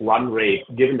of this run rate,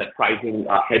 given the pricing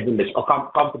headwind, or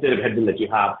competitive headwind that you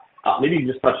have? Maybe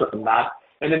you just touch on that.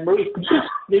 And then, Marie, could you just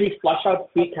maybe flush out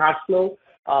free cash flow?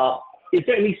 Is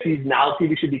there any seasonality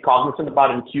we should be cognizant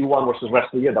about in Q1 versus rest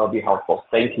of the year? That would be helpful.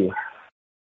 Thank you.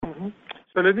 Mm-hmm.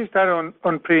 So let me start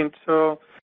on print. So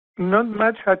not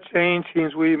much had changed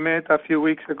since we met a few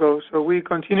weeks ago. So we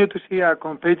continue to see a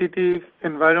competitive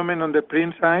environment on the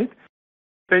print side,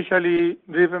 especially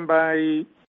driven by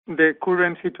the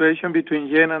current situation between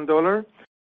yen and dollar.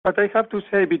 But I have to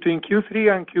say, between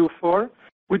Q3 and Q4,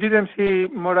 we didn't see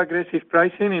more aggressive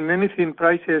pricing. In anything,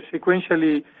 prices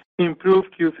sequentially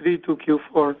improved Q3 to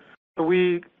Q4. So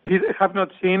we have not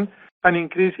seen an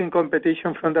increase in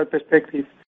competition from that perspective.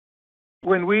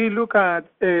 When we look at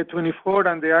 24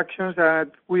 and the actions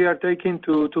that we are taking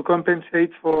to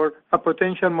compensate for a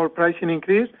potential more pricing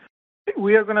increase,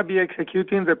 we are going to be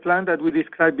executing the plan that we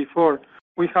described before.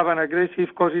 We have an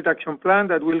aggressive cost reduction plan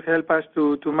that will help us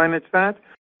to manage that.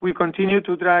 We continue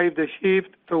to drive the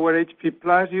shift toward HP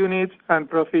Plus units and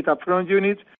profit upfront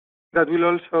units that will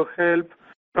also help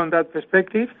from that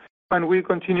perspective. And we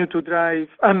continue to drive,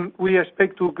 and we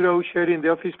expect to grow share in the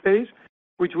office space,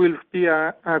 which will be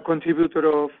a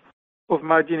contributor of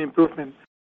margin improvement.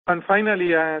 And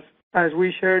finally, as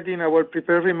we shared in our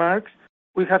prepared remarks,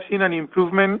 we have seen an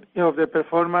improvement of the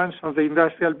performance of the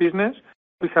industrial business.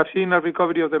 We have seen a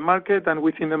recovery of the market, and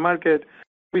within the market,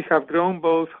 we have grown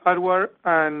both hardware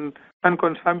and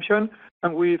consumption,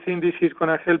 and we think this is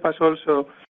going to help us also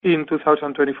in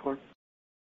 2024.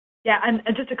 Yeah, and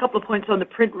just a couple of points on the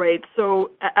print rate. So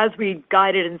as we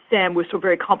guided in SAM, we're still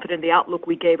very confident in the outlook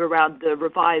we gave around the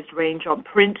revised range on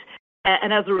print.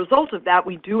 And as a result of that,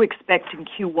 we do expect in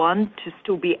Q1 to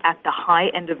still be at the high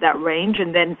end of that range.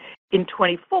 And then in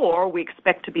 24, we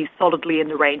expect to be solidly in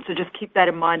the range. So just keep that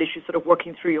in mind as you're sort of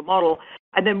working through your model.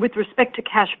 And then with respect to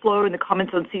cash flow and the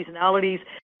comments on seasonalities,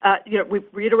 we're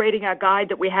reiterating our guide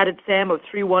that we had at SAM of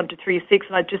 3.1 to 3.6.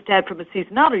 And I'd just add from a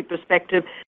seasonality perspective,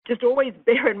 just always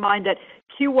bear in mind that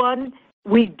Q1,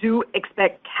 we do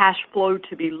expect cash flow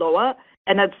to be lower.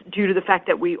 And that's due to the fact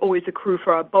that we always accrue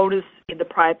for our bonus in the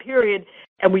prior period,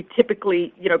 and we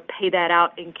typically, pay that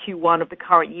out in Q1 of the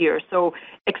current year. So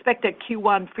expect that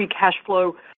Q1 free cash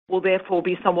flow will therefore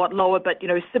be somewhat lower. But,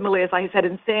 similarly, as I said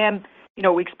in SAM,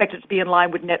 we expect it to be in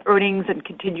line with net earnings and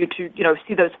continue to,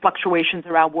 see those fluctuations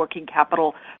around working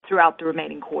capital throughout the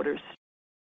remaining quarters.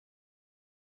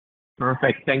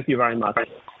 Perfect. Thank you very much.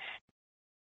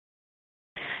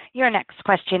 Your next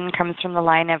question comes from the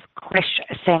line of Krish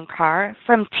Sankar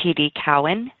from TD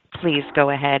Cowen. Please go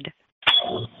ahead.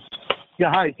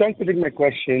 Yeah, hi. Thanks for taking my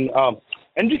question.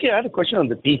 Enrique, I had a question on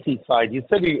the PC side. You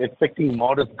said you're expecting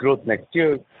modest growth next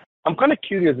year. I'm kind of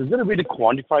curious, is there a way to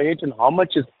quantify it, and how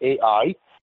much is AI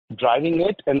driving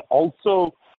it? And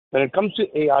also, when it comes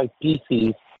to AI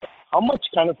PCs, how much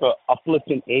kind of a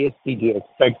uplift in ASP do you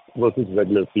expect versus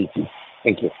regular PCs?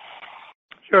 Thank you.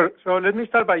 Sure. So let me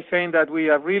start by saying that we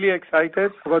are really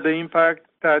excited about the impact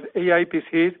that AI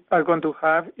PCs are going to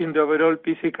have in the overall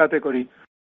PC category.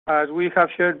 As we have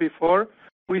shared before,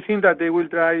 we think that they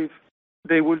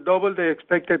will double the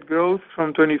expected growth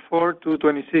from 24 to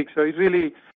 26. So it's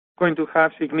really going to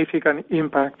have significant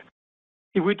impact.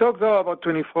 If we talk though about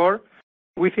 24,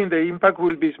 we think the impact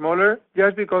will be smaller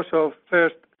just because of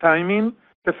first timing.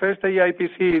 The first AI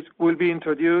PCs will be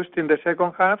introduced in the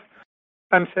second half.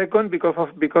 And second, because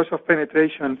of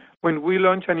penetration. When we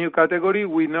launch a new category,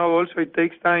 we know also it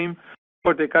takes time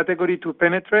for the category to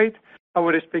penetrate.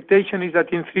 Our expectation is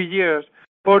that in 3 years,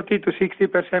 40 to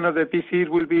 60% of the PCs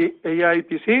will be AI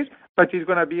PCs, but it's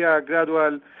going to be a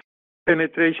gradual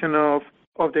penetration of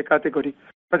the category.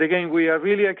 But again, we are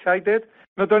really excited,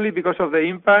 not only because of the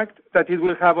impact that it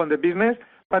will have on the business,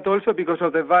 but also because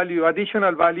of the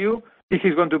additional value this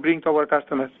is going to bring to our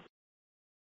customers.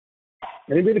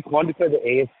 Any way to quantify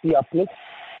the ASP uplift?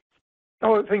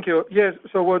 Oh, thank you. Yes.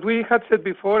 So what we had said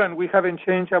before, and we haven't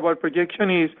changed our projection,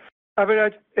 is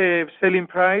average selling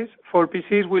price for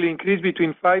PCs will increase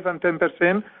between 5 and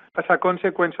 10% as a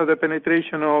consequence of the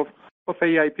penetration of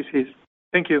AI PCs.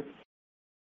 Thank you.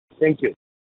 Thank you.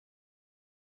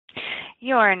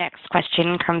 Your next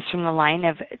question comes from the line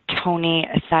of Tony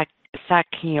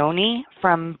Sacchioni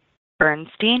from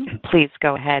Bernstein. Please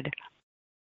go ahead.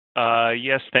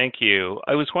 Yes, thank you.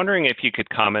 I was wondering if you could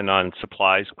comment on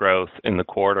supplies growth in the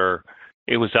quarter.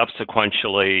 It was up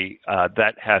sequentially.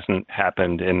 That hasn't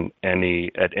happened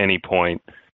at any point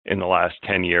in the last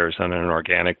 10 years on an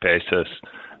organic basis.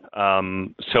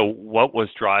 So what was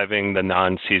driving the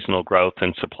non-seasonal growth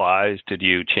in supplies? Did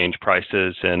you change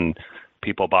prices and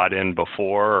people bought in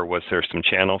before, or was there some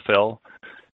channel fill?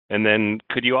 And then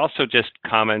could you also just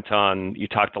comment on, you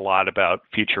talked a lot about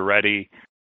Future Ready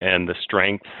and the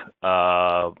strength.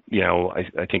 I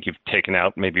think you've taken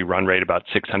out maybe run rate about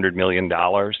 $600 million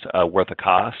worth of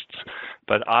costs,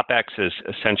 but OpEx is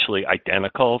essentially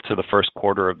identical to the first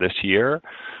quarter of this year.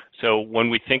 So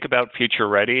when we think about Future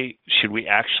Ready, should we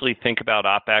actually think about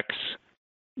OpEx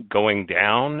going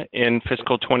down in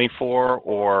fiscal 24,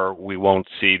 or we won't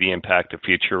see the impact of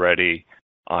Future Ready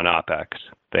on OpEx?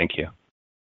 Thank you.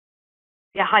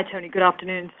 Yeah, hi, Tony. Good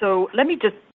afternoon. So let me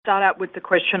just start out with the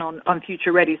question on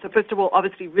Future Ready. So first of all,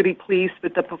 obviously really pleased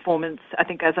with the performance, I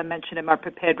think as I mentioned in my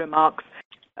prepared remarks,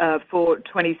 for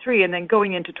 23. And then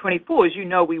going into 24, as you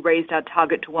know, we raised our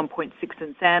target to 1.6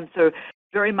 in SAM, so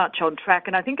very much on track.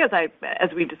 And I think as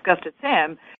we discussed at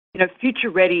SAM,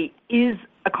 Future Ready is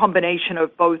a combination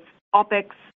of both OpEx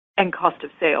and cost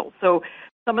of sales. So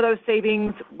some of those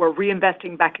savings we're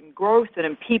reinvesting back in growth and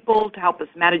in people to help us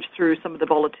manage through some of the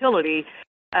volatility.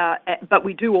 But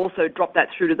we do also drop that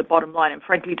through to the bottom line. And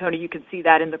frankly, Tony, you can see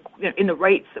that in the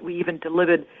rates that we even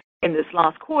delivered in this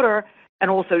last quarter, and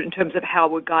also in terms of how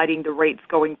we're guiding the rates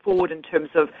going forward in terms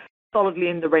of solidly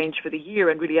in the range for the year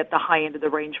and really at the high end of the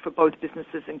range for both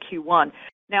businesses in Q1.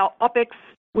 Now, OpEx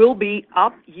will be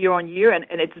up year on year, and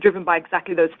it's driven by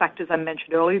exactly those factors I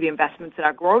mentioned earlier, the investments in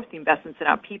our growth, the investments in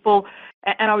our people.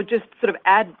 And I would just sort of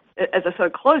add, as a sort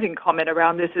of closing comment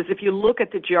around this, is if you look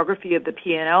at the geography of the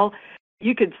P&L,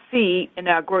 you could see in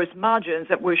our gross margins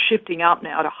that we're shifting out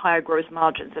now to higher gross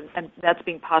margins, and that's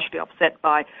being partially offset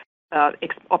by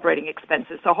operating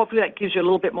expenses. So hopefully that gives you a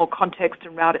little bit more context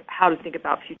around how to think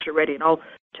about Future Ready. And I'll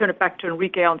turn it back to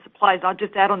Enrique on supplies. I'll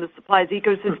just add on the supplies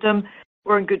ecosystem.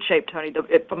 we're in good shape, Tony.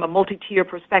 From a multi-tier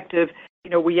perspective,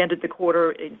 we ended the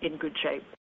quarter in good shape.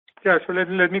 Yeah, so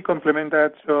let me complement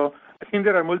that. So I think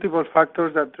there are multiple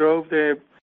factors that drove the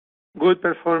good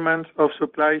performance of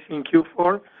supplies in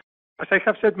Q4. As I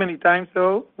have said many times,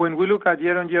 though, when we look at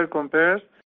year-on-year compares,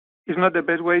 it's not the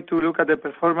best way to look at the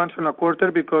performance on a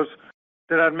quarter because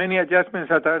there are many adjustments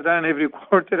that are done every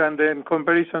quarter, and then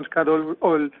comparisons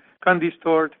can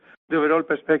distort the overall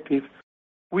perspective.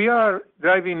 We are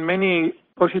driving many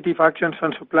positive actions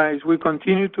on supplies. We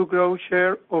continue to grow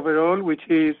share overall, which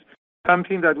is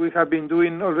something that we have been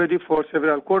doing already for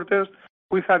several quarters.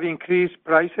 We have increased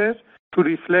prices to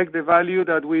reflect the value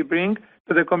that we bring.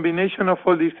 So the combination of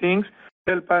all these things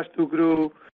help us to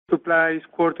grow supplies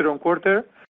quarter on quarter.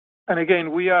 And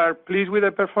again, we are pleased with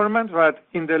the performance, but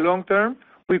in the long term,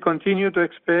 we continue to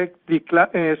expect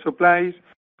supplies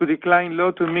to decline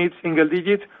low to mid single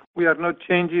digits. We are not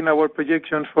changing our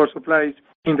projections for supplies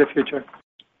in the future.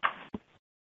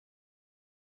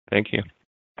 Thank you.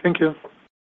 Thank you.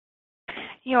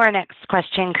 Your next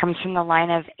question comes from the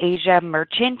line of Asia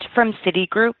Merchant from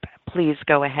Citigroup. Please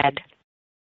go ahead.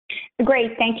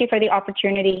 Great. Thank you for the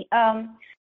opportunity.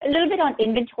 A little bit on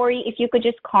inventory, if you could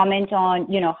just comment on,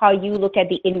 how you look at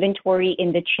the inventory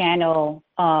in the channel,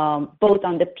 both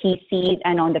on the PCs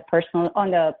and on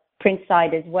the print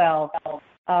side as well.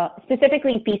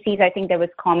 Specifically PCs, I think there was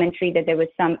commentary that there was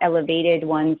some elevated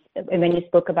ones when you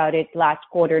spoke about it last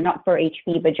quarter, not for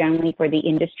HP, but generally for the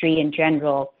industry in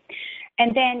general.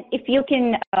 And then if you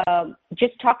can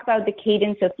just talk about the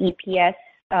cadence of EPS,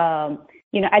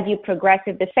 as you progress,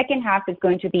 if the second half is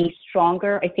going to be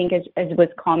stronger, I think as was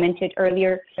commented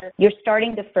earlier, you're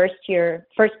starting the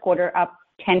first quarter up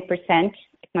 10%,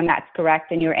 if my math's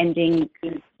correct, and you're ending,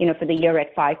 for the year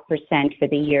at 5% for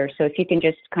the year. So if you can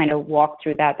just kind of walk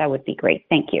through that, that would be great.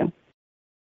 Thank you.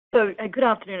 So good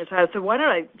afternoon, Isaiah. So why don't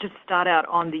I just start out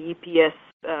on the EPS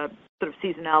sort of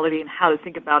seasonality and how to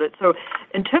think about it. So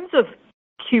in terms of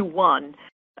Q1,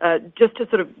 just to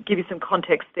sort of give you some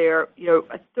context there,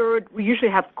 a third, we usually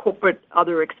have corporate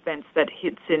other expense that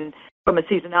hits in, from a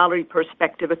seasonality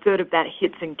perspective, a third of that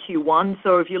hits in Q1.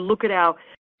 So if you look at our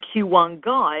Q1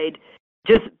 guide,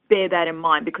 just bear that in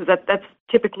mind because that's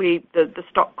typically the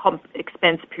stock comp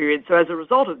expense period. So as a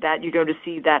result of that, you're going to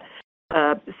see that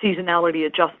seasonality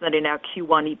adjustment in our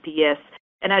Q1 EPS.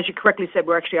 And as you correctly said,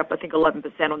 we're actually up, I think, 11%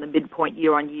 on the midpoint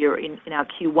year on year in our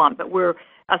Q1. But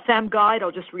our SAM guide,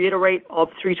 I'll just reiterate, of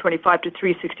 325 to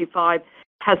 365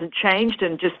 hasn't changed.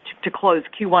 And just to close,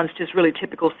 Q1's just really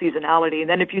typical seasonality. And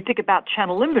then if you think about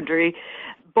channel inventory,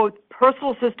 both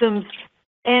personal systems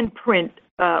and print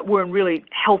were in really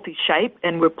healthy shape,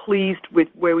 and we're pleased with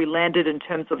where we landed in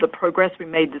terms of the progress we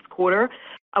made this quarter.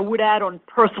 I would add on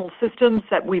personal systems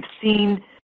that we've seen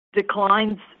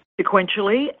declines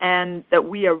sequentially and that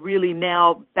we are really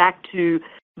now back to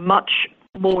much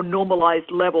more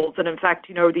normalized levels. And in fact,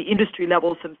 the industry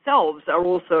levels themselves are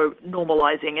also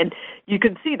normalizing. And you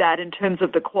can see that in terms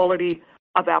of the quality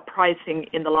of our pricing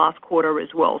in the last quarter as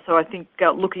well. So I think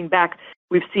looking back,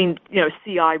 we've seen,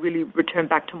 CI really return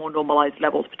back to more normalized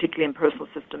levels, particularly in personal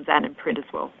systems and in print as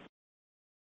well.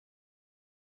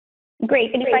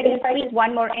 Great. And if I can squeeze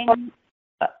one more in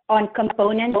on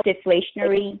components,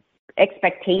 deflationary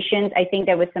expectations, I think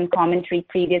there was some commentary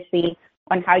previously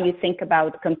on how you think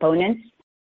about components.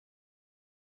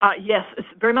 Yes, it's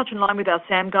very much in line with our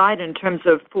SAM guide in terms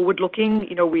of forward-looking.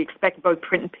 We expect both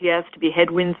print and PS to be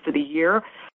headwinds for the year.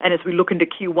 And as we look into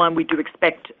Q1, we do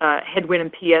expect headwind in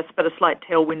PS, but a slight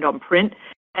tailwind on print.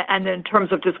 And then in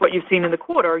terms of just what you've seen in the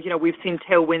quarter, we've seen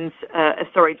tailwinds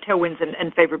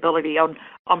and favorability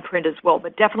on print as well,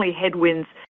 but definitely headwinds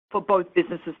for both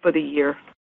businesses for the year.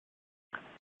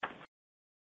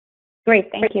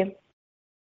 Great, thank you.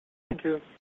 Thank you.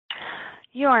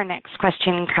 Your next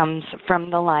question comes from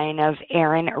the line of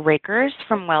Aaron Rakers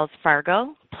from Wells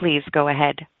Fargo. Please go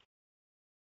ahead.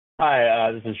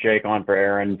 Hi, this is Jake on for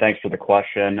Aaron. Thanks for the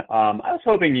question. I was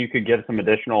hoping you could give some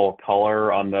additional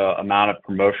color on the amount of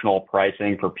promotional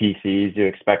pricing for PCs you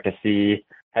expect to see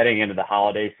heading into the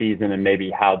holiday season and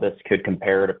maybe how this could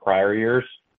compare to prior years.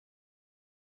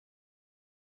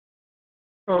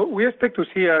 We expect to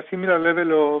see a similar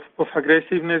level of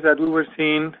aggressiveness that we were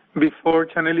seeing before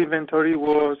channel inventory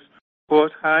was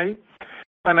high.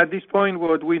 And at this point,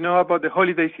 what we know about the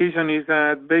holiday season is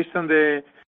that based on the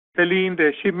selling,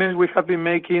 the shipments we have been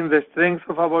making, the strength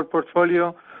of our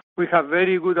portfolio, we have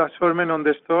very good assortment on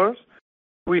the stores.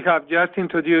 We have just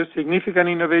introduced significant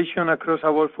innovation across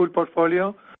our full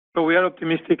portfolio, so we are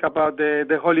optimistic about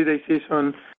the holiday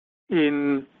season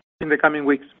in the coming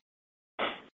weeks.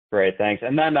 Great, thanks.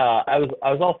 And then I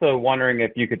was also wondering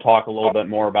if you could talk a little bit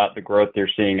more about the growth you're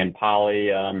seeing in Poly,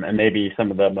 and maybe some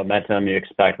of the momentum you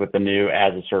expect with the new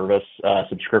as-a-service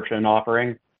subscription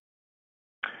offering.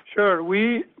 Sure.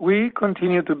 We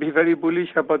continue to be very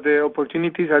bullish about the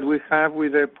opportunities that we have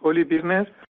with the Poly business.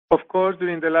 Of course,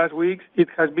 during the last weeks,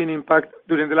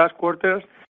 during the last quarters,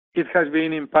 it has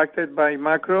been impacted by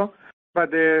macro,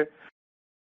 but the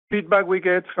feedback we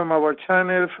get from our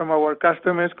channel, from our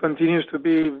customers, continues to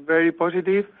be very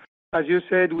positive. As you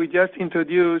said, we just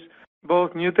introduced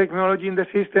both new technology in the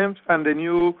systems and the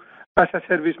new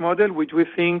as-a-service model, which we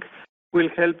think will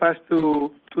help us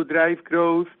to drive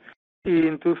growth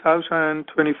in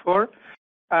 2024.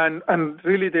 And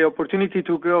really the opportunity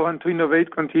to grow and to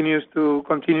innovate continues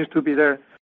to be there.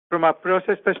 From a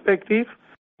process perspective,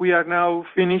 we are now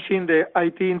finishing the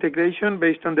IT integration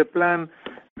based on the plan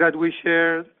that we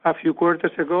shared a few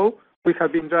quarters ago. We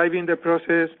have been driving the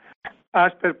process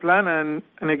as per plan,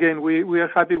 and again, we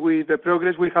are happy with the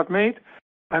progress we have made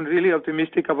and really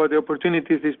optimistic about the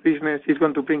opportunities this business is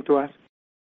going to bring to us.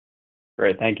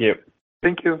 Great, thank you.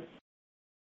 Thank you.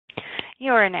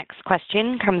 Your next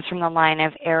question comes from the line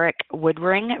of Erik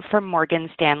Woodring from Morgan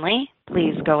Stanley.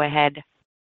 Please go ahead.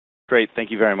 Great.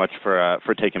 Thank you very much for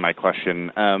taking my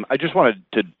question. I just wanted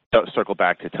to circle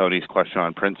back to Tony's question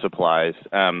on print supplies.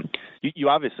 You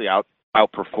obviously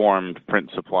outperformed print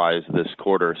supplies this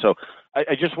quarter. So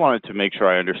I just wanted to make sure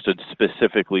I understood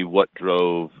specifically what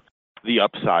drove the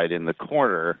upside in the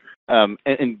quarter.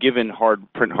 And given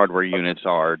print hardware units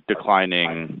are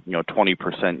declining,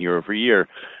 20% year over year,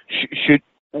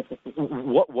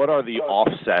 what are the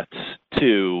offsets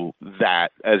to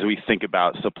that as we think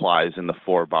about supplies in the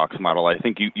 4-box model? I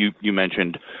think you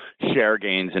mentioned share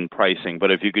gains and pricing,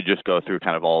 but if you could just go through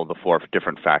kind of all of the 4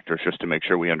 different factors just to make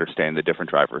sure we understand the different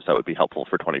drivers, that would be helpful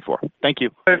for 24. Thank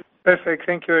you. Perfect.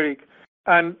 Thank you, Eric.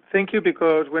 And thank you,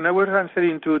 because when I was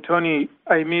answering to Tony,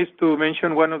 I missed to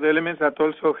mention one of the elements that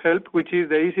also helped, which is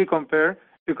the easy compare,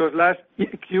 because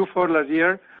Q4 last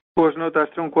year was not a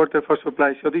strong quarter for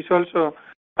supply. So this also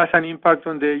has an impact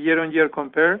on the year-on-year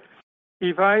compare.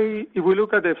 If we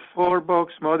look at the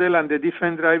 4-box model and the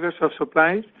different drivers of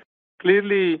supplies,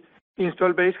 clearly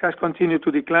install base has continued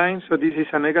to decline, so this is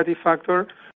a negative factor.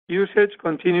 Usage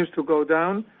continues to go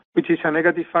down, which is a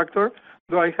negative factor,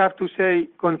 though I have to say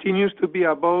continues to be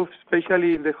above,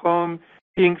 especially in the home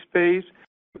ink space,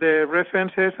 the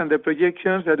references and the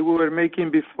projections that we were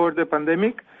making before the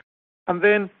pandemic. And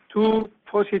then 2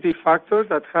 positive factors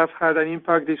that have had an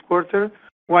impact this quarter.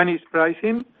 One is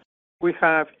pricing. We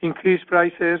have increased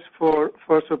prices for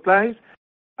supplies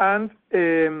and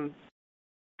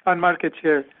market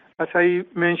share. As I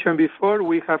mentioned before,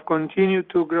 we have continued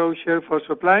to grow share for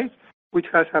supplies, which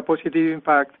has a positive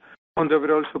impact on the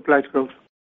overall supplies growth.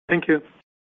 Thank you.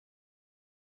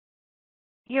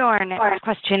 Your next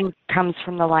question comes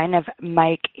from the line of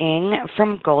Mike Ng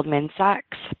from Goldman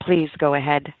Sachs. Please go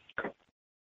ahead.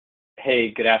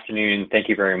 Hey, good afternoon. Thank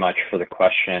you very much for the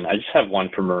question. I just have one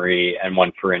for Marie and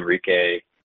one for Enrique.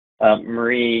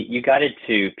 Marie, you guided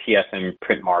to PS and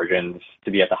print margins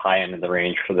to be at the high end of the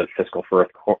range for the fiscal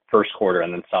first quarter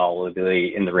and then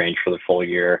solidly in the range for the full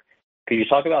year. Could you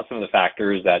talk about some of the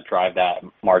factors that drive that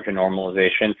margin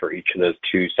normalization for each of those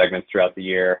 2 segments throughout the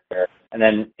year? And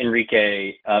then,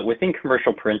 Enrique, within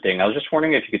commercial printing, I was just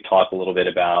wondering if you could talk a little bit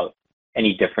about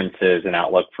any differences in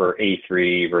outlook for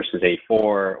A3 versus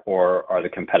A4, or are the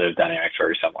competitive dynamics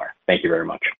very similar? Thank you very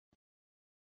much.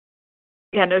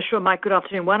 Yeah, no, sure, Mike. Good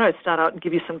afternoon. Why don't I start out and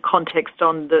give you some context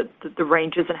on the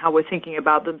ranges and how we're thinking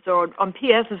about them. So on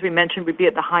PS, as we mentioned, we'd be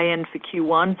at the high end for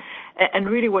Q1. And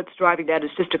really what's driving that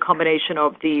is just a combination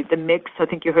of the mix. I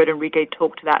think you heard Enrique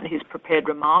talk to that in his prepared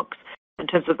remarks in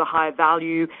terms of the higher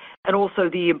value and also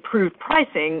the improved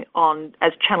pricing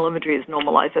as channel inventory is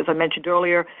normalized. As I mentioned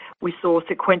earlier, we saw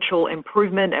sequential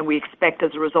improvement, and we expect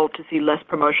as a result to see less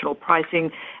promotional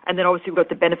pricing. And then obviously we've got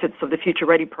the benefits of the Future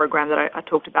Ready program that I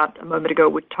talked about a moment ago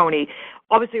with Tony.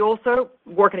 Obviously also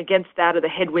working against that are the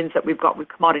headwinds that we've got with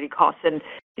commodity costs. And,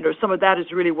 some of that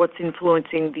is really what's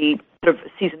influencing the sort of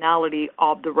seasonality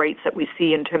of the rates that we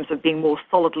see in terms of being more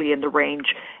solidly in the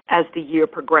range as the year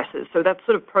progresses. So that's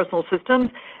sort of personal systems.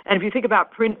 And if you think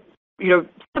about print,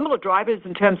 similar drivers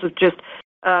in terms of just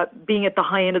being at the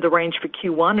high end of the range for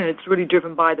Q1, and it's really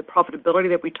driven by the profitability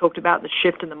that we talked about, the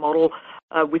shift in the model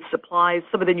with supplies,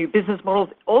 some of the new business models.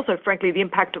 Also, frankly, the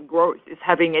impact of growth is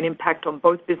having an impact on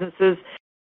both businesses.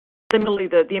 Similarly,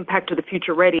 the impact of the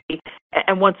Future Ready.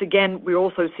 And once again, we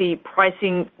also see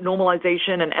pricing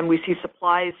normalization, and we see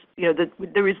supplies, that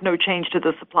there is no change to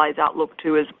the supplies outlook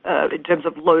in terms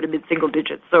of low to mid-single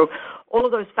digits. So all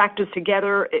of those factors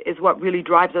together is what really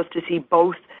drives us to see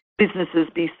both businesses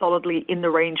be solidly in the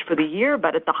range for the year,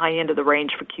 but at the high end of the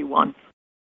range for Q1.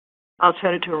 I'll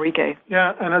turn it to Enrique.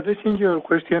 Yeah, and addressing your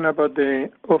question about the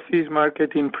office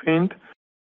market in print,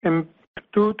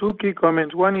 two key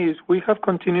comments. One is we have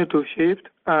continued to shift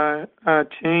a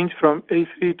change from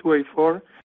A3 to A4,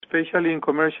 especially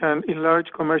in large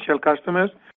commercial customers.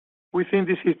 We think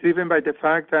this is driven by the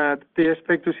fact that they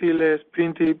expect to see less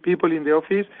printing people in the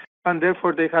office, and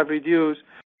therefore they have reduced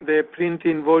the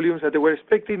printing volumes that they were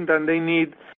expecting, and they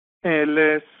need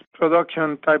less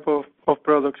production type of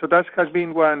product. So that has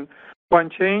been one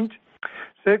change.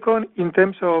 Second, in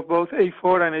terms of both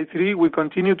A4 and A3, we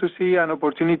continue to see an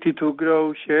opportunity to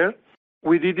grow share.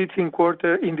 We did it in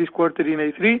this quarter in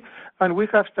A3, and we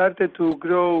have started to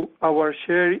grow our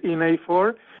share in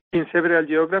A4 in several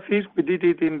geographies. We did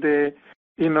it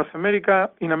in North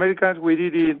America, in Americas. We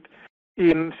did it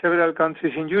in several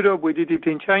countries in Europe. We did it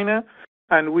in China,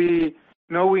 and we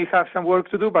know we have some work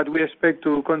to do, but we expect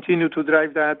to continue to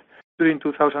drive that during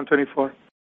 2024.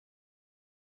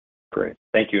 Great.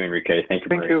 Thank you, Enrique. Thank you.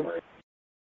 Thank you.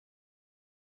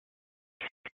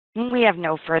 We have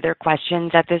no further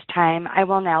questions at this time. I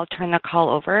will now turn the call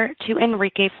over to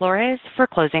Enrique Flores for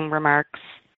closing remarks.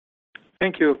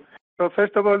 Thank you. So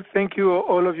first of all, thank you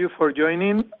all of you for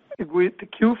joining. With the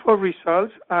Q4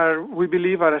 results, we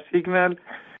believe are a signal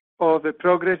of the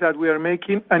progress that we are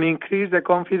making and increase the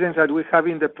confidence that we have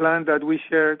in the plan that we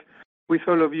shared with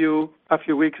all of you a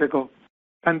few weeks ago.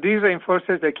 And this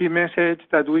reinforces the key message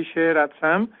that we share at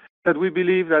SAM, that we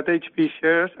believe that HP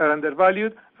shares are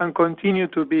undervalued and continue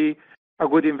to be a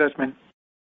good investment.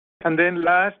 And then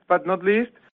last but not least,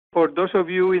 for those of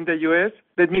you in the U.S.,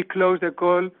 let me close the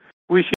call wishing